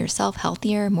to make yourself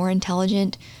healthier, more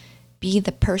intelligent, be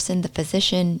the person, the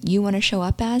physician you want to show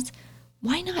up as,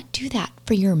 why not do that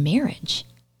for your marriage?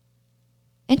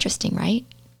 Interesting, right?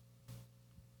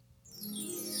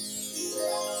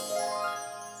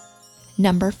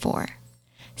 Number 4,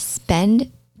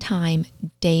 spend time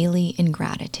daily in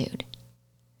gratitude.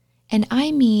 And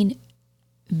I mean,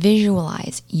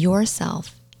 visualize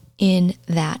yourself in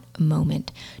that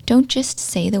moment. Don't just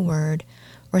say the word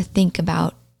or think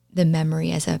about the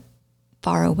memory as a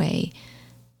faraway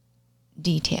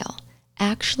detail.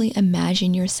 Actually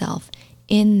imagine yourself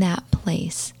in that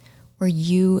place where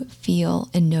you feel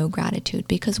and know gratitude.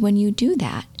 Because when you do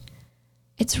that,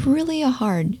 it's really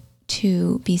hard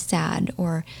to be sad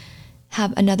or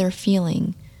have another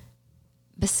feeling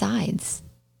besides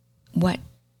what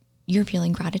you're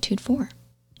feeling gratitude for.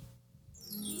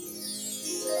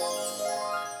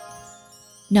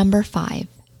 Number 5,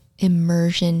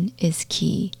 immersion is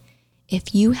key.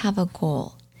 If you have a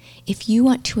goal, if you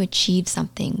want to achieve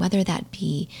something, whether that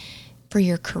be for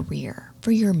your career,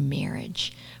 for your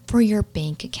marriage, for your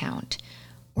bank account,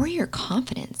 or your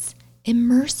confidence,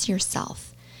 immerse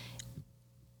yourself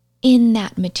in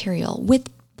that material with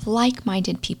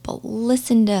like-minded people.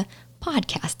 Listen to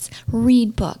podcasts,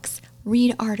 read books,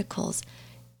 read articles,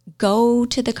 go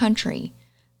to the country,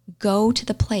 go to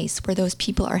the place where those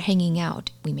people are hanging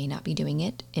out. We may not be doing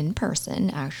it in person,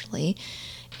 actually,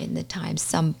 in the times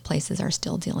some places are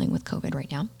still dealing with COVID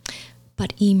right now,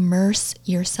 but immerse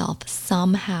yourself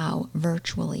somehow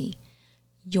virtually.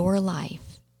 Your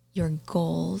life, your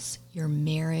goals, your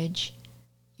marriage,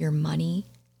 your money,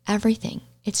 everything.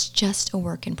 It's just a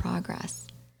work in progress.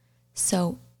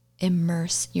 So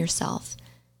immerse yourself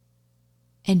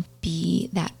and be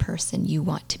that person you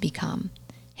want to become.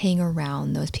 Hang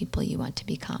around those people you want to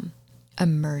become.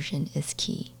 Immersion is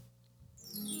key.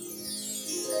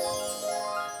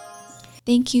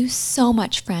 Thank you so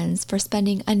much, friends, for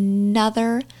spending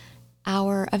another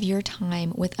hour of your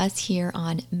time with us here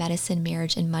on Medicine,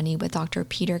 Marriage, and Money with Dr.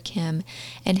 Peter Kim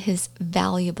and his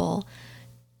valuable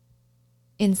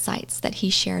insights that he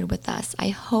shared with us. I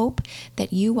hope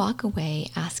that you walk away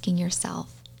asking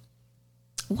yourself,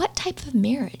 what type of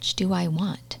marriage do I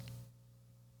want?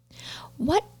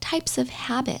 What types of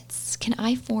habits can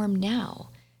I form now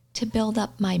to build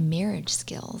up my marriage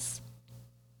skills?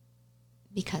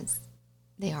 Because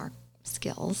they are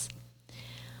skills.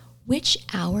 Which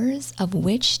hours of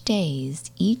which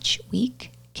days each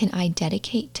week can I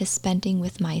dedicate to spending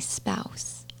with my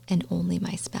spouse and only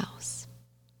my spouse?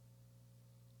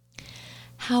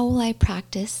 How will I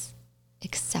practice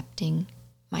accepting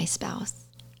my spouse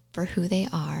for who they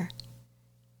are,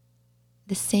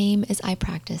 the same as I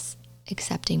practice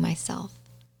accepting myself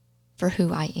for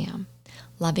who I am,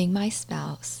 loving my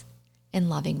spouse and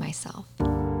loving myself?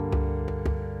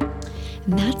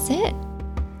 And that's it.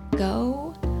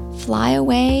 Go, fly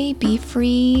away, be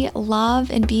free,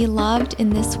 love and be loved in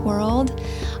this world.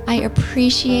 I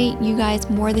appreciate you guys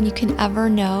more than you can ever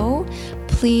know.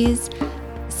 Please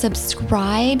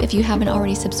subscribe if you haven't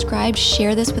already subscribed.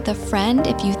 Share this with a friend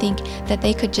if you think that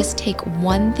they could just take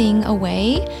one thing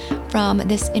away from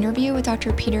this interview with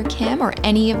Dr. Peter Kim or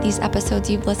any of these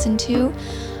episodes you've listened to.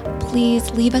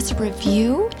 Please leave us a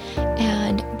review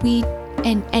and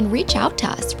reach out to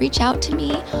us. Reach out to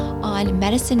me on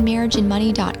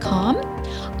medicinemarriageandmoney.com.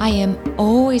 I am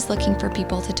always looking for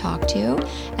people to talk to.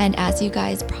 And as you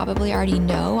guys probably already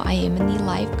know, I am in the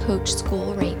life coach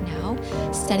school right now,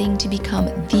 studying to become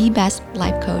the best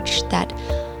life coach that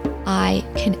I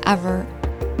can ever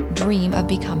dream of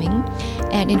becoming.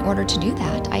 And in order to do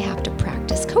that, I have to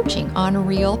practice coaching on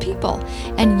real people.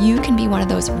 And you can be one of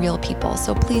those real people.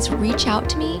 So please reach out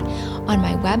to me on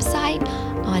my website,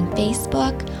 on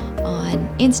Facebook, on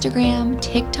Instagram,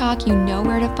 TikTok. You know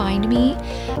where to find me.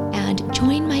 And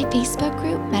join my Facebook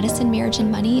group, Medicine, Marriage,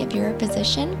 and Money, if you're a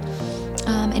physician.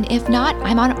 And if not,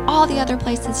 I'm on all the other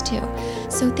places too.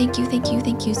 So thank you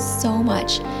so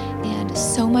much. And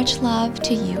so much love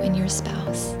to you and your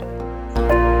spouse.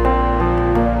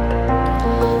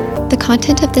 The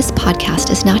content of this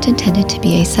podcast is not intended to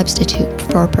be a substitute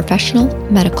for professional,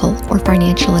 medical, or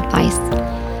financial advice.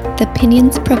 The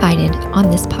opinions provided on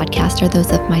this podcast are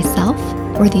those of myself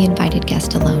or the invited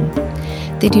guest alone.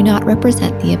 They do not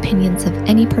represent the opinions of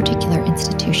any particular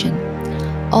institution.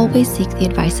 Always seek the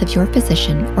advice of your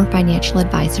physician or financial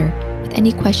advisor with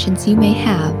any questions you may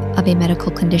have of a medical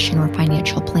condition or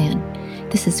financial plan.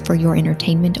 This is for your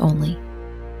entertainment only.